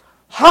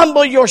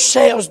 Humble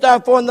yourselves,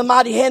 therefore, in the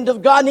mighty hand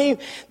of God, and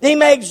He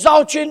may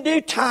exalt you in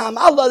due time.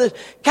 I love this.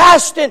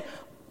 Casting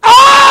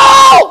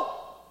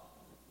all.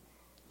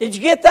 Did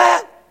you get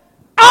that?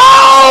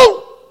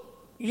 All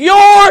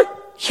your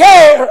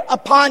care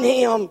upon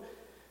Him,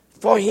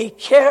 for He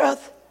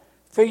careth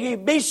for you.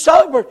 Be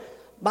sober. The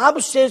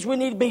Bible says we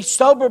need to be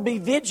sober, be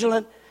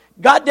vigilant.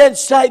 God doesn't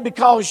say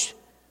because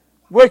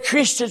we're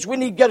Christians we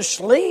need to go to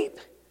sleep.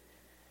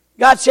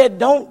 God said,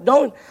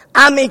 don't.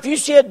 If you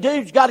see a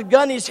dude who's got a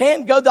gun in his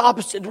hand, go the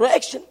opposite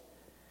direction.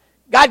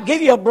 God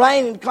give you a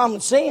brain and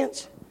common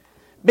sense.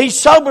 Be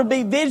sober,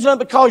 be vigilant,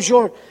 because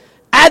your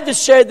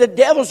adversary, the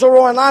devil's a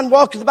roaring lion,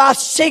 walketh about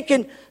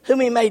seeking whom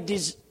he may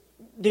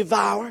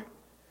devour.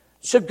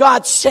 So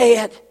God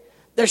said,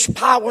 there's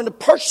power in a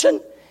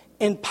person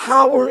and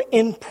power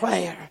in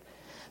prayer.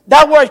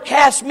 That word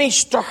cast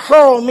means to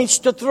hurl, means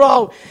to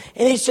throw.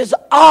 And He says,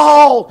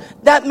 all,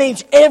 that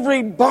means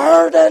every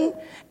burden,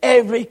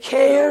 every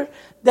care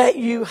that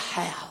you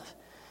have.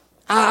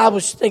 I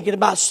was thinking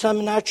about some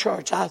in our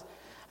church. I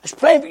was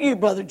praying for you,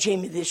 Brother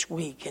Jimmy, this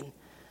week.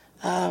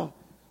 And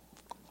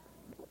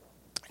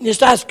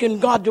just asking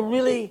God to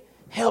really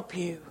help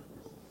you.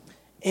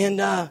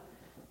 And I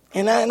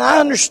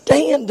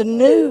understand the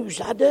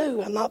news. I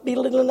do. I'm not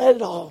belittling that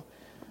at all.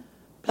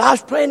 But I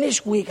was praying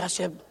this week. I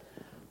said,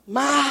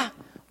 my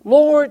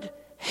Lord,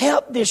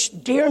 help this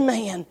dear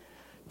man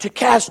to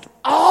cast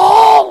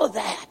all of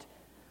that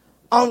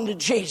onto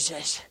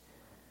Jesus.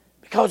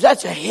 Because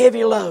that's a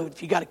heavy load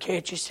if you got to carry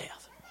it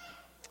yourself.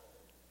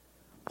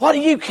 What are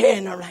you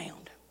carrying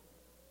around?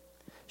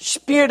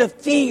 Spirit of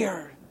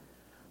fear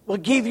will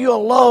give you a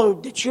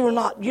load that you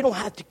don't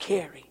have to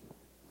carry.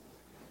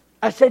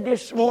 I said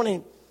this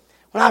morning,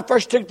 when I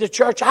first took to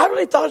church, I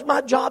really thought it was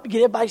my job to get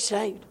everybody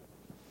saved.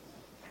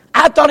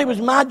 I thought it was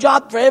my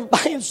job for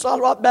everybody in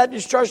Solid Rock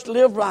Baptist Church to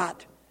live right.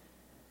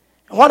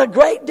 And what a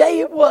great day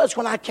it was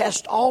when I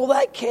cast all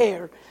that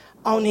care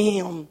on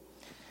Him.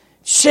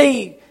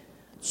 See,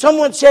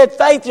 someone said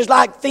faith is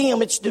like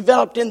film. It's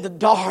developed in the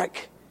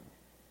dark.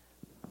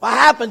 What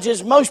happens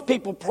is most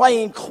people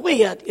pray and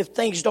quit if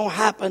things don't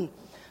happen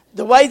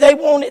the way they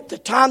want it, the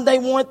time they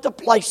want it, the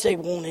place they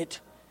want it.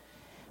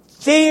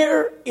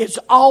 Fear is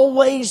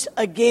always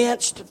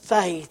against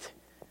faith.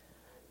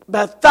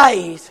 But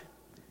faith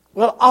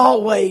will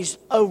always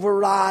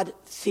override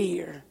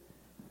fear.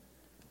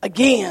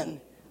 Again,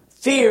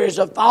 fear is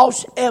a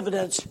false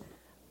evidence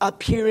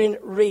appearing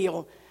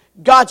real.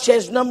 God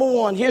says, number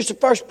one, here's the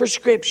first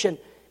prescription,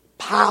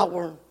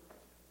 power.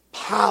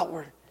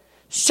 Power.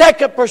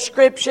 Second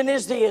prescription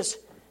is this.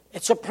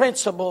 It's a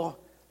principle,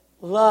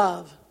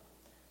 love.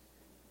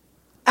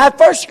 At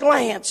first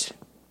glance,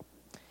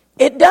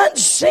 It doesn't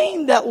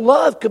seem that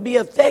love could be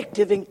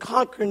effective in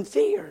conquering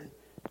fear,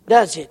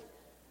 does it?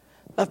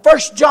 But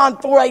 1 John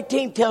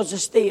 4:18 tells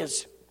us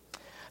this.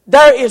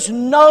 There is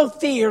no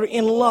fear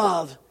in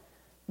love,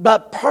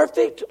 but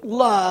perfect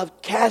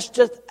love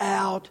casteth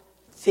out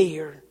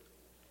fear.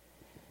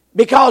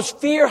 Because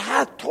fear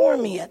hath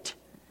torment.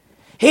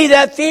 He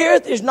that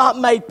feareth is not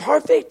made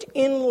perfect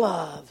in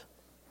love.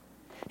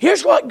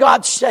 Here's what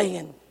God's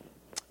saying.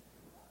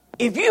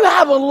 If you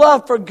have a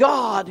love for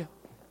God,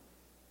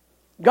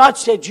 God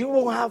said you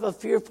won't have a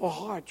fearful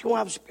heart. You won't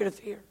have a spirit of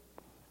fear.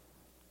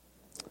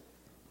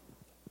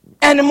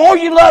 And the more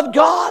you love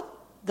God,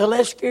 the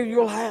less fear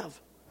you'll have.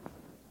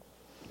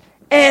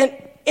 And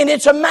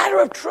it's a matter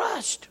of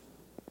trust.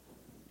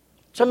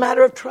 It's a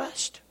matter of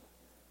trust.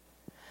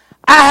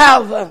 I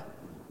have,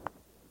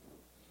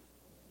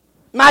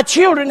 my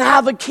children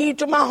have a key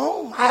to my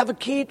home. I have a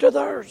key to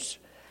theirs.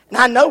 And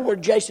I know where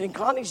Jason and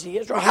Connie's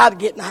is or how to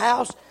get in the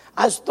house.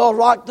 I just throw a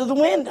rock through the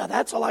window.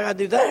 That's all I got to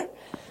do there.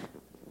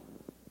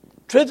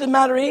 Truth of the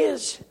matter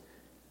is,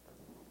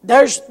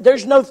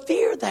 there's no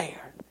fear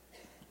there.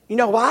 You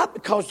know why?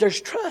 Because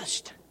there's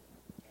trust.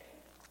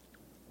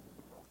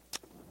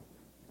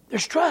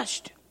 There's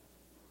trust.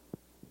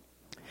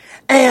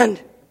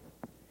 And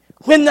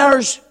when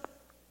there's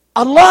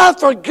a love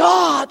for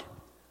God,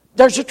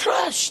 there's a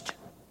trust.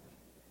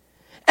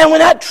 And when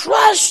that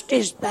trust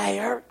is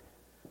there,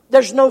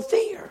 there's no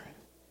fear.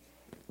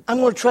 I'm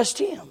going to trust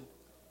Him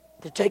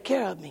to take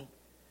care of me.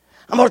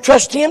 I'm going to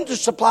trust Him to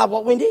supply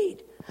what we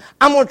need.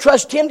 I'm going to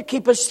trust Him to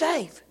keep us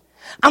safe.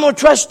 I'm going to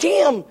trust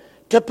Him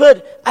to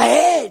put a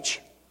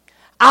hedge.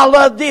 I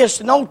love this.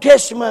 In the Old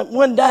Testament,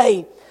 one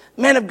day,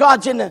 man of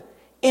God's in a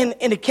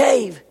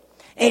cave,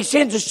 and he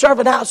sends a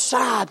servant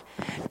outside,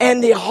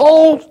 and the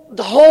whole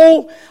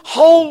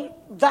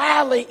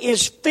valley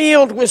is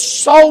filled with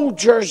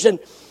soldiers and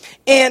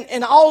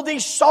all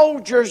these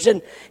soldiers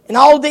and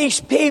all these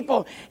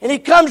people. And he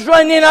comes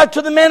running in up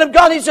to the man of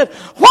God. And he said,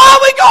 "What are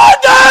we going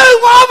to do?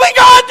 What are we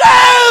going to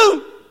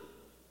do?"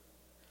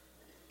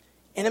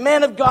 And the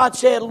man of God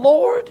said,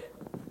 Lord,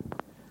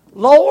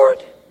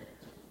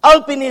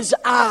 open his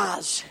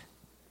eyes.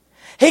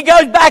 He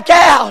goes back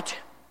out.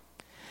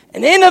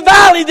 And in the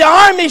valley, the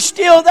army's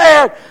still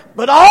there.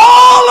 But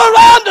all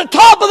around the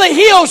top of the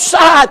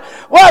hillside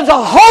was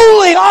a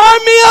holy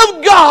army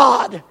of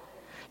God.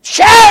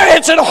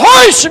 Chariots and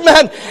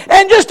horsemen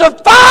and just a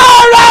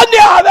fire around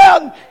the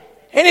mountain.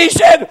 And he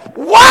said,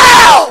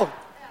 wow,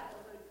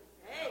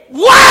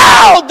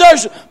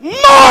 there's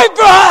more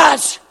for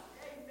us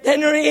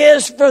than there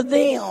is for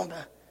them.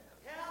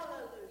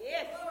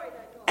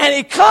 And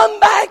he come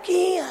back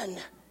in.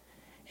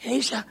 And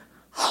he said,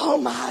 oh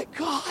my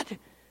God,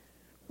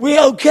 we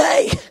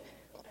okay?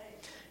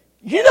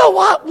 You know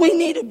what? We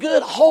need a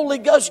good Holy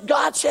Ghost.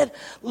 God said,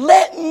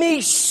 let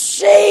me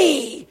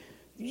see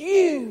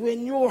you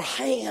in your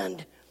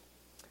hand.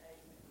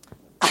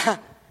 I'm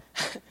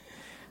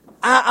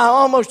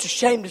almost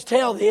ashamed to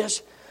tell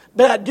this,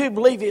 but I do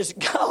believe it's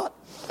God.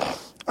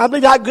 I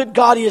believe how good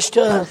God is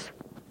to us.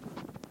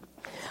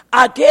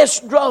 I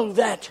test drove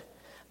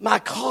my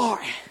car,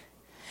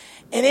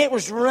 and it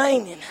was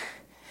raining.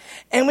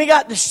 And we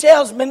got the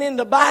salesman in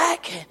the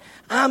back.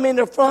 I'm in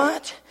the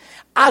front.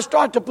 I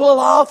start to pull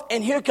off,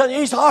 and here comes,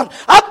 he's hollering,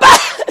 a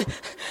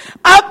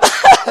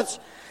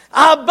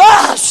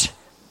bus.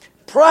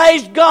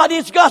 Praise God,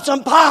 it's got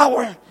some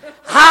power.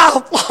 How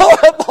far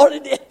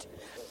aborted it.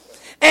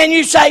 And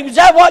you say, is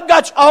that what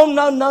got you? Oh,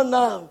 no.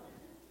 No.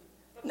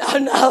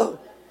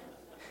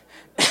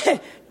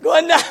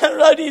 Going down the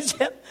road, he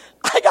said,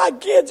 I got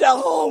kids at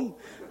home.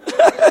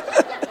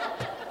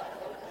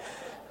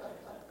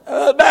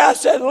 I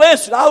said,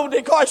 listen, I own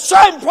the car,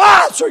 same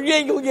price or you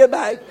ain't going to get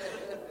back.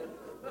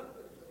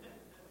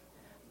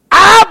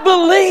 I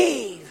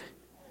believe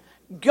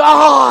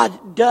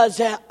God does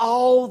that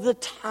all the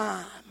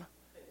time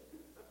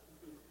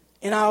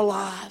in our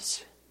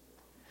lives.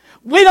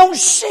 We don't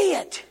see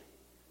it.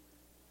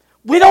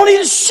 We don't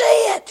even see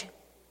it.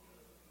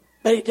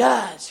 But He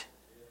does.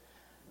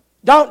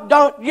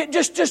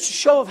 Just a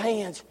show of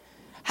hands.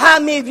 How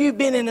many of you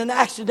been in an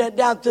accident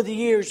down through the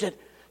years that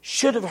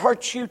should have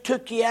hurt you,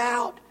 took you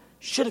out,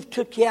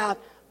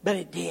 but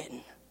it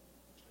didn't?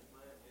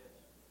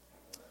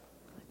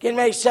 Getting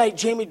ready to say,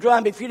 Jimmy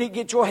Drum, if you didn't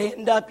get your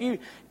hand up,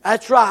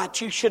 that's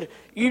right,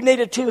 you need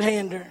a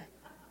two-hander.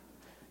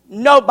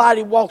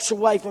 Nobody walks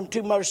away from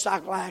 2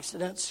 motorcycle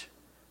accidents.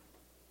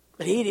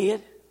 But he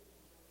did.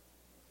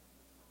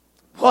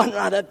 One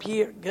right up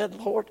here, good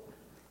Lord.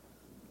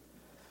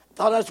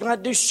 Thought I was going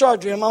to do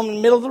surgery. I'm in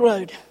the middle of the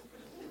road.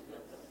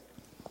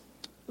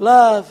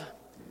 Love.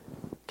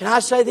 Can I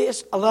say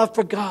this? A love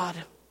for God.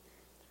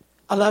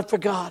 A love for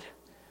God.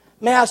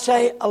 May I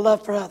say a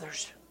love for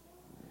others.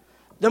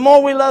 The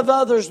more we love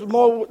others, the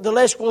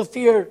less we'll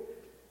fear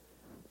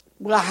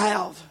we'll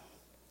have.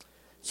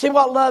 See,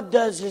 what love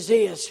does is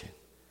this.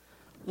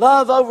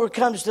 Love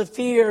overcomes the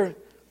fear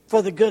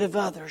for the good of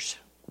others.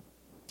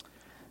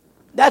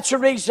 That's the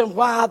reason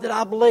why that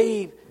I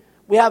believe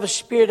we have a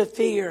spirit of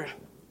fear.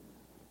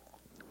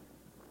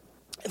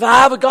 If I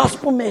have a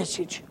gospel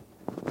message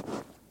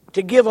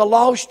to give a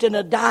lost and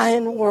a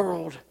dying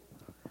world,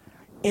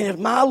 and if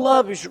my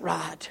love is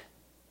right,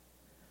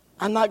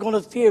 I'm not going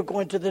to fear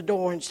going to the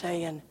door and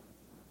saying,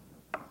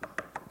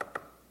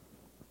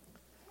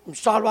 I'm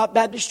Solid Rock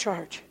Baptist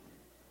Church,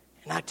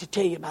 and I have to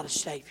tell you about a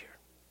Savior.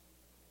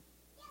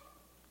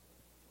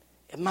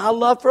 If my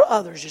love for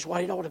others is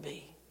what it ought to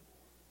be,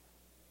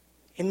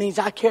 it means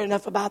I care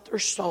enough about their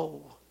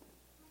soul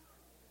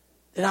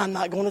that I'm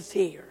not going to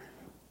fear.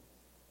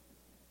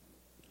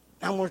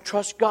 I'm going to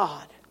trust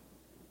God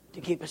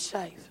to keep us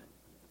safe.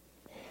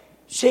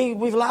 See,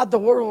 we've allowed the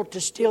world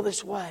to steal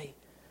this way.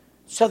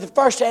 So the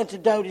first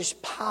antidote is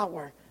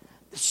power.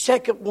 The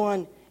second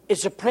one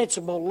is a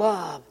principle,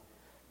 love.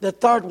 The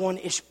third one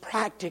is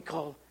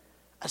practical,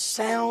 a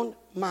sound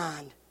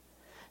mind.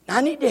 Now,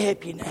 I need to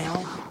help you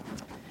now.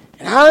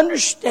 And I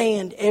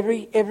understand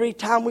every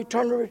time we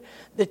turn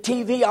the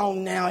TV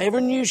on now,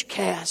 every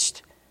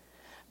newscast.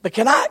 But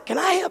can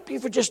I help you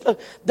for just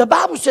the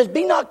Bible says,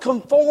 be not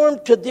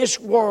conformed to this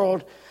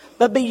world,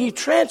 but be ye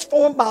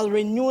transformed by the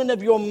renewing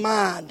of your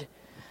mind,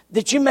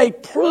 that you may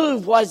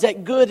prove what is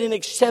that good and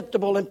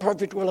acceptable and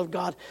perfect will of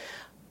God.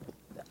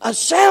 A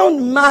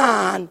sound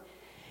mind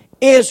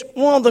is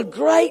one of the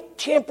great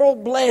temporal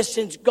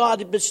blessings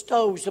God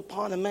bestows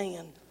upon a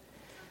man.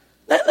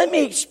 Let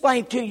me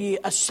explain to you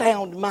a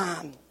sound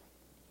mind.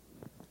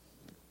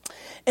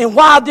 And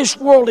why this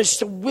world is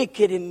so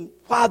wicked and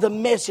why the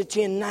mess it's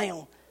in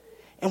now.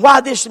 And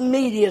why this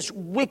media is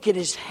wicked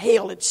as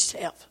hell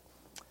itself.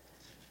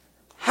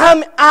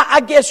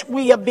 I guess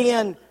we've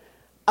been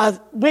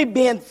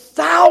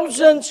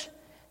thousands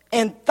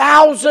and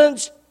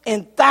thousands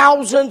and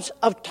thousands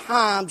of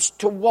times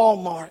to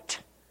Walmart.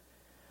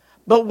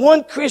 But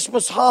one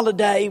Christmas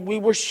holiday we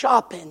were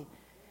shopping.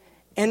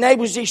 And there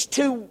was these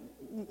two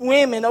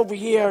women over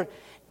here,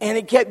 and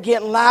it kept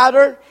getting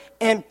louder,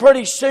 and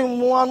pretty soon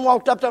one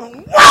walked up to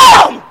them,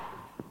 wham!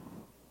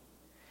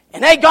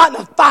 And they got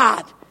in a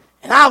fight,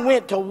 and I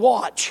went to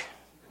watch.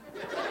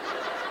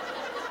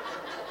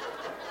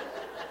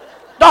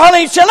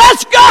 Darlene said,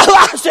 let's go.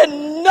 I said,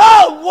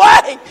 no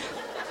way.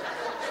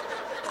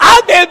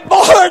 I've been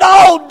bored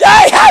all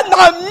day. I'm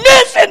not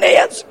missing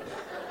this.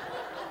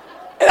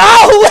 And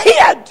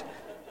I went.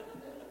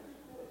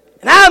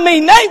 And I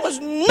mean, they was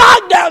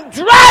knocked down,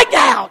 dragged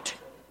out.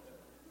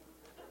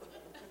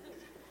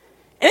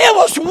 And it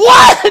was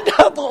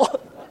wonderful.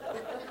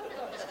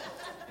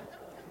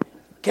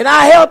 Can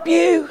I help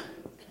you?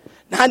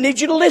 Now I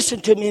need you to listen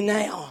to me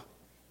now.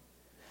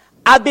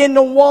 I've been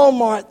to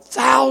Walmart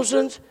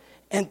thousands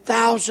and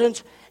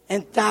thousands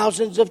and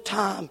thousands of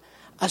times.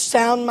 A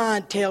sound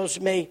mind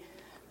tells me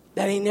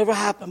that ain't never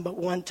happened but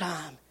one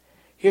time.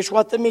 Here's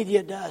what the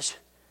media does.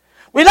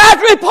 We'd like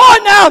to report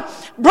now,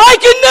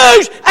 breaking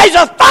news, there's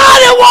a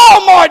fight at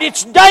Walmart.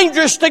 It's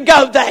dangerous to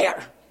go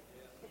there.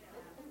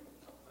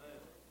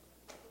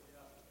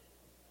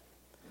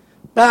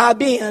 But I've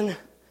been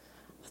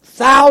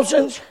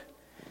thousands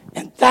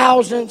and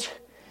thousands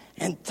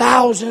and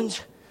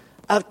thousands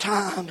of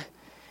times.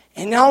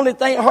 And the only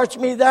thing that hurts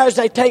me there is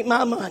they take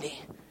my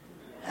money.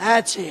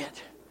 That's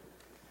it.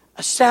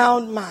 A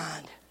sound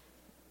mind.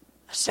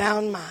 A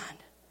sound mind.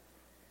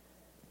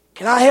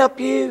 Can I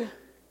help you?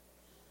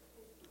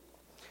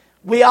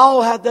 We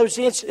all have those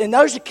incidents and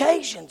those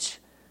occasions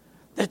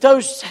that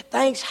those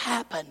things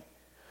happen.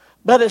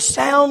 But a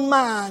sound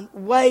mind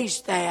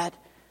weighs that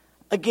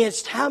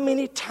against how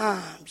many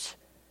times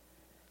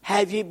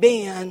have you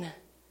been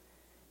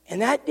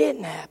and that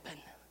didn't happen.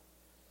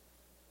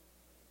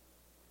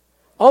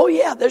 Oh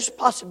yeah, there's a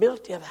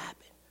possibility of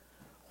happening.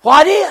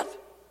 What if?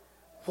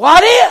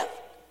 What if?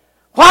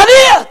 What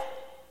if?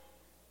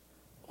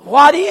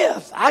 What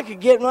if I could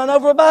get run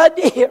over by a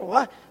deer?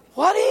 What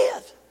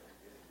if?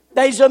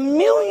 There's a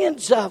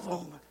millions of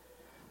them.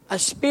 A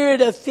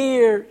spirit of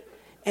fear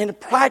and a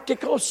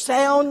practical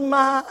sound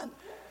mind.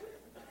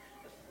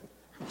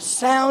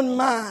 Sound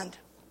mind.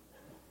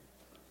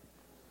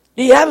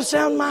 Do you have a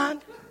sound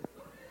mind?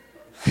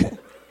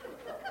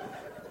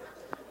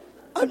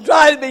 I'm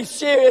trying to be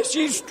serious.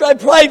 You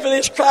pray for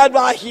this crowd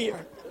right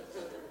here.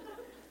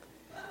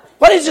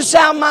 What is a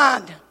sound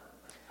mind?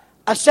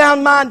 A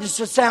sound mind is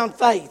a sound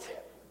faith.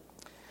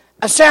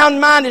 A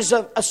sound mind is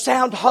a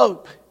sound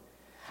hope.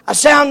 A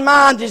sound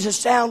mind is a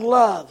sound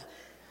love.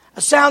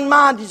 A sound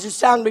mind is a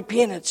sound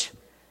repentance.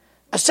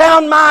 A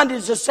sound mind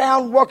is a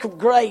sound work of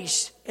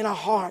grace in our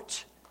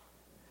hearts.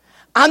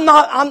 I'm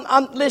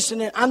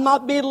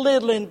not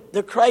belittling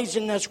the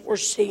craziness we're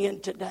seeing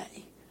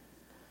today.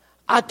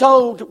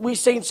 We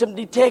seen some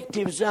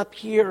detectives up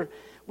here.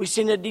 We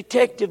seen a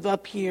detective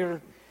up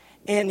here,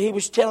 and he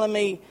was telling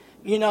me,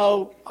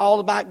 all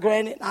about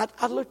Granite.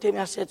 I looked at him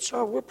and I said,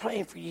 sir, we're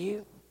praying for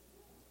you.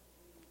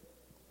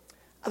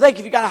 I think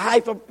if you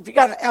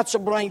got an ounce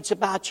of brains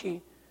about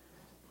you,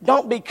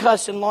 don't be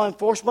cussing law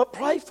enforcement.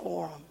 Pray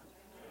for them.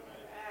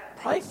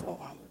 Pray for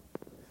them.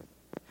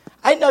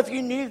 I didn't know if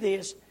you knew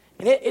this,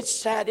 and it's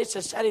sad. It's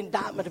a sad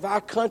indictment of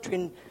our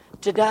country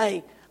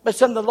today. But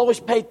some of the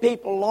lowest paid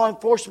people, law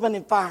enforcement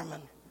and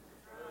firemen.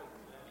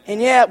 And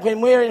yet,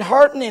 when we're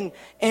hurting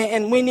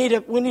and we need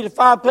a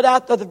fire put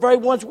out, they're the very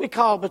ones we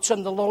call, but some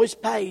of the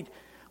lowest paid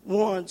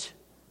ones.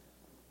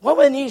 What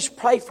we need is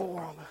pray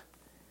for them.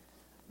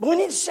 But we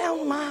need a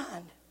sound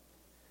mind.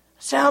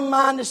 A sound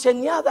mind is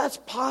saying, yeah, that's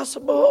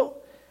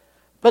possible.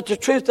 But the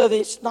truth of it,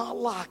 it's not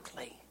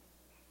likely.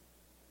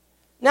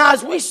 Now,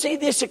 as we see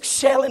this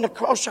excelling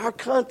across our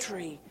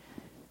country,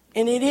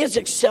 and it is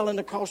excelling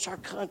across our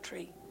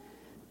country,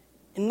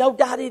 and no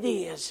doubt it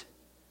is,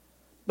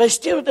 but it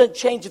still doesn't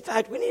change the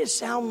fact we need a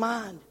sound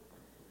mind.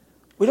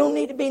 We don't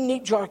need to be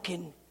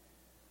knee-jerking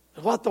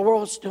with what the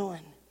world's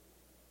doing.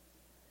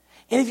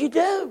 And if you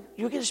do,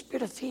 you'll get a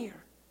spirit of fear.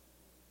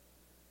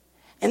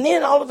 And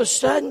then all of a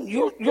sudden,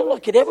 you'll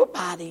look at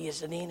everybody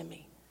as an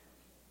enemy.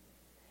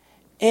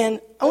 And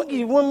I want to give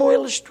you one more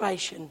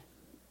illustration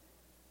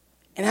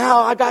and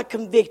how I got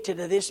convicted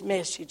of this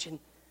message. And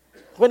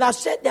when I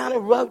sat down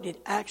and wrote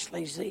it,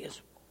 actually is this.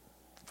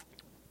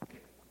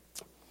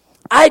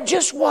 I had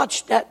just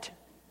watched that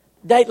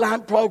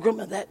Dateline program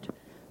of that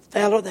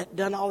fellow that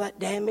done all that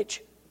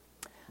damage.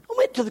 I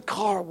went to the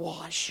car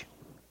wash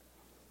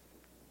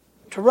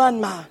to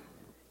run my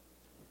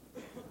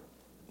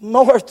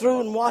mower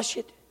through and wash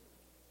it.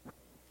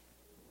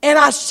 And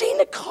I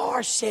seen a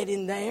car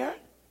sitting there.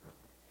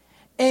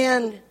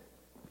 And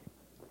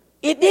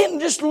it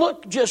didn't just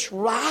look just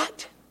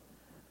right.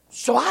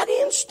 So I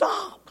didn't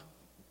stop.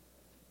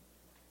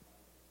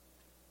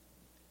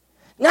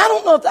 Now, I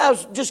don't know if that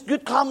was just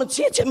good common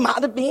sense. It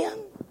might have been.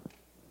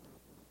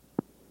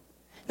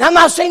 Now, I'm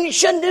not saying you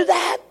shouldn't do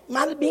that.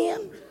 Might have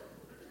been.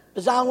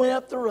 As I went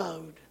up the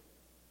road,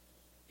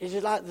 it's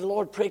just like the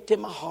Lord pricked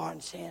in my heart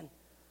and saying,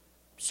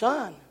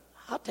 son,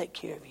 I'll take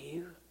care of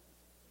you.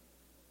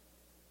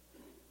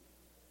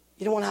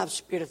 You don't want to have a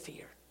spirit of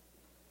fear.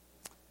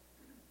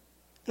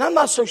 And I'm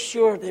not so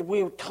sure that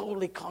we'll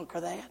totally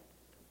conquer that.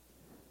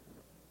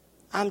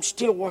 I'm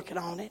still working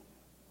on it.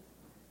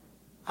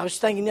 I was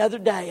thinking the other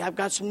day, I've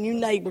got some new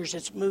neighbors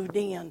that's moved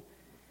in,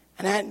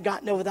 and I hadn't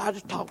gotten over there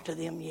to talk to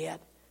them yet.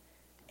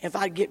 If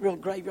I get real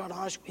graveyard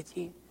honest with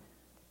you,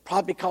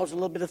 probably cause a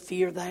little bit of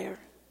fear there.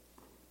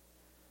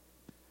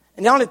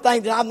 And the only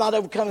thing that I've not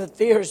overcome the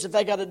fear is if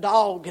they got a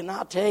dog, and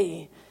I'll tell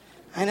you,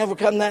 I ain't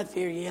overcome that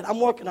fear yet. I'm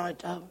working on it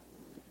though.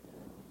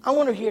 I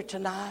wonder here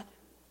tonight,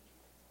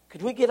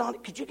 could we get on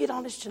it? Could you get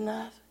honest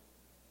enough?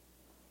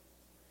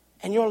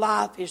 And your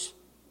life is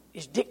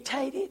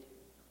dictated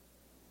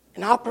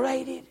and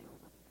operated.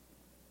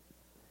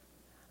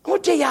 I'm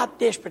going to tell you how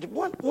desperate.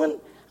 I'll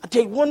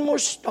tell you one more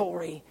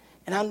story,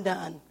 and I'm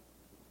done.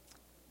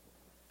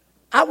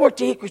 I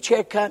worked at Hickory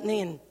Chair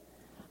Company, and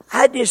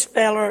I had this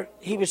fella,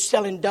 he was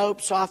selling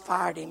dope, so I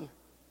fired him.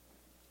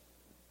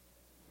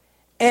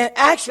 And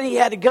actually, he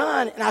had a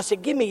gun, and I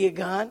said, give me your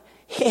gun.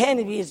 He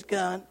handed me his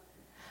gun.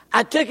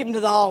 I took him to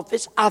the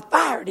office. I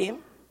fired him.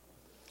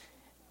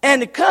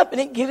 And the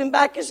company gave him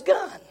back his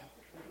gun.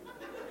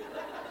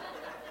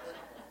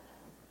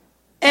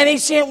 And he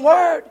sent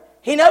word.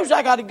 He knows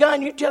I got a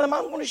gun. You tell him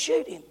I'm going to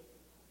shoot him.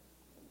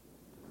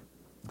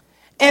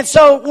 And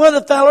so one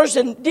of the fellas,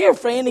 and dear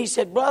friend, he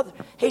said, brother,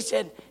 he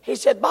said,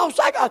 boss,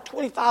 I got a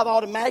 25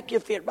 automatic.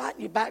 You'll fit right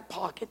in your back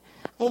pocket.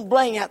 I'm going to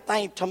bring that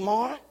thing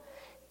tomorrow.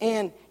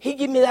 And he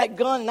gave me that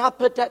gun, and I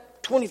put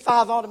that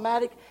 25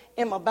 automatic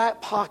in my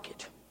back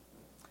pocket.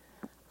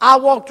 I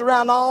walked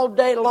around all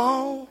day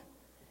long,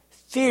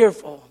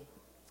 fearful.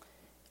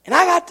 And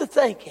I got to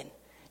thinking,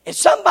 if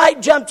somebody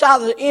jumps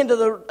out of the end of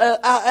the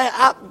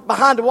out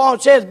behind the wall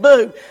and says,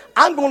 boo,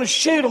 I'm going to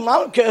shoot them. I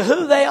don't care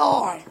who they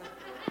are.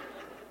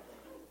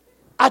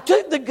 I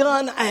took the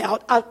gun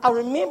out. I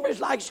remember it's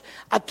like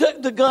I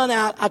took the gun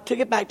out. I took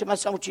it back to my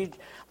son. Would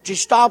you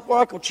stop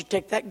work? Would you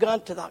take that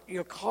gun to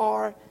your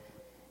car?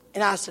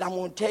 And I said, I'm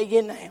going to tell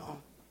you now.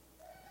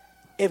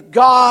 If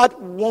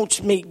God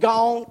wants me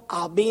gone,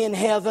 I'll be in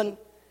heaven.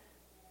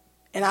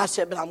 And I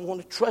said, but I'm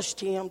going to trust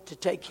Him to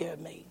take care of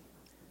me.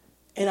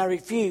 And I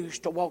refuse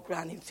to walk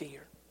around in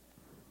fear.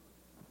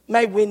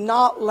 May we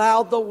not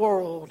allow the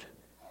world,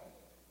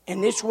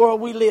 in this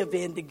world we live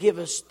in, to give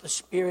us the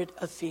spirit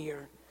of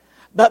fear.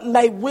 But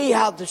may we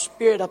have the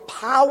spirit of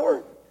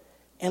power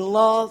and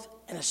love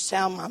and a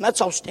sound mind.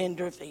 Let's all stand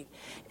to our feet.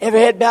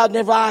 Every head bowed and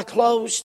every eye closed.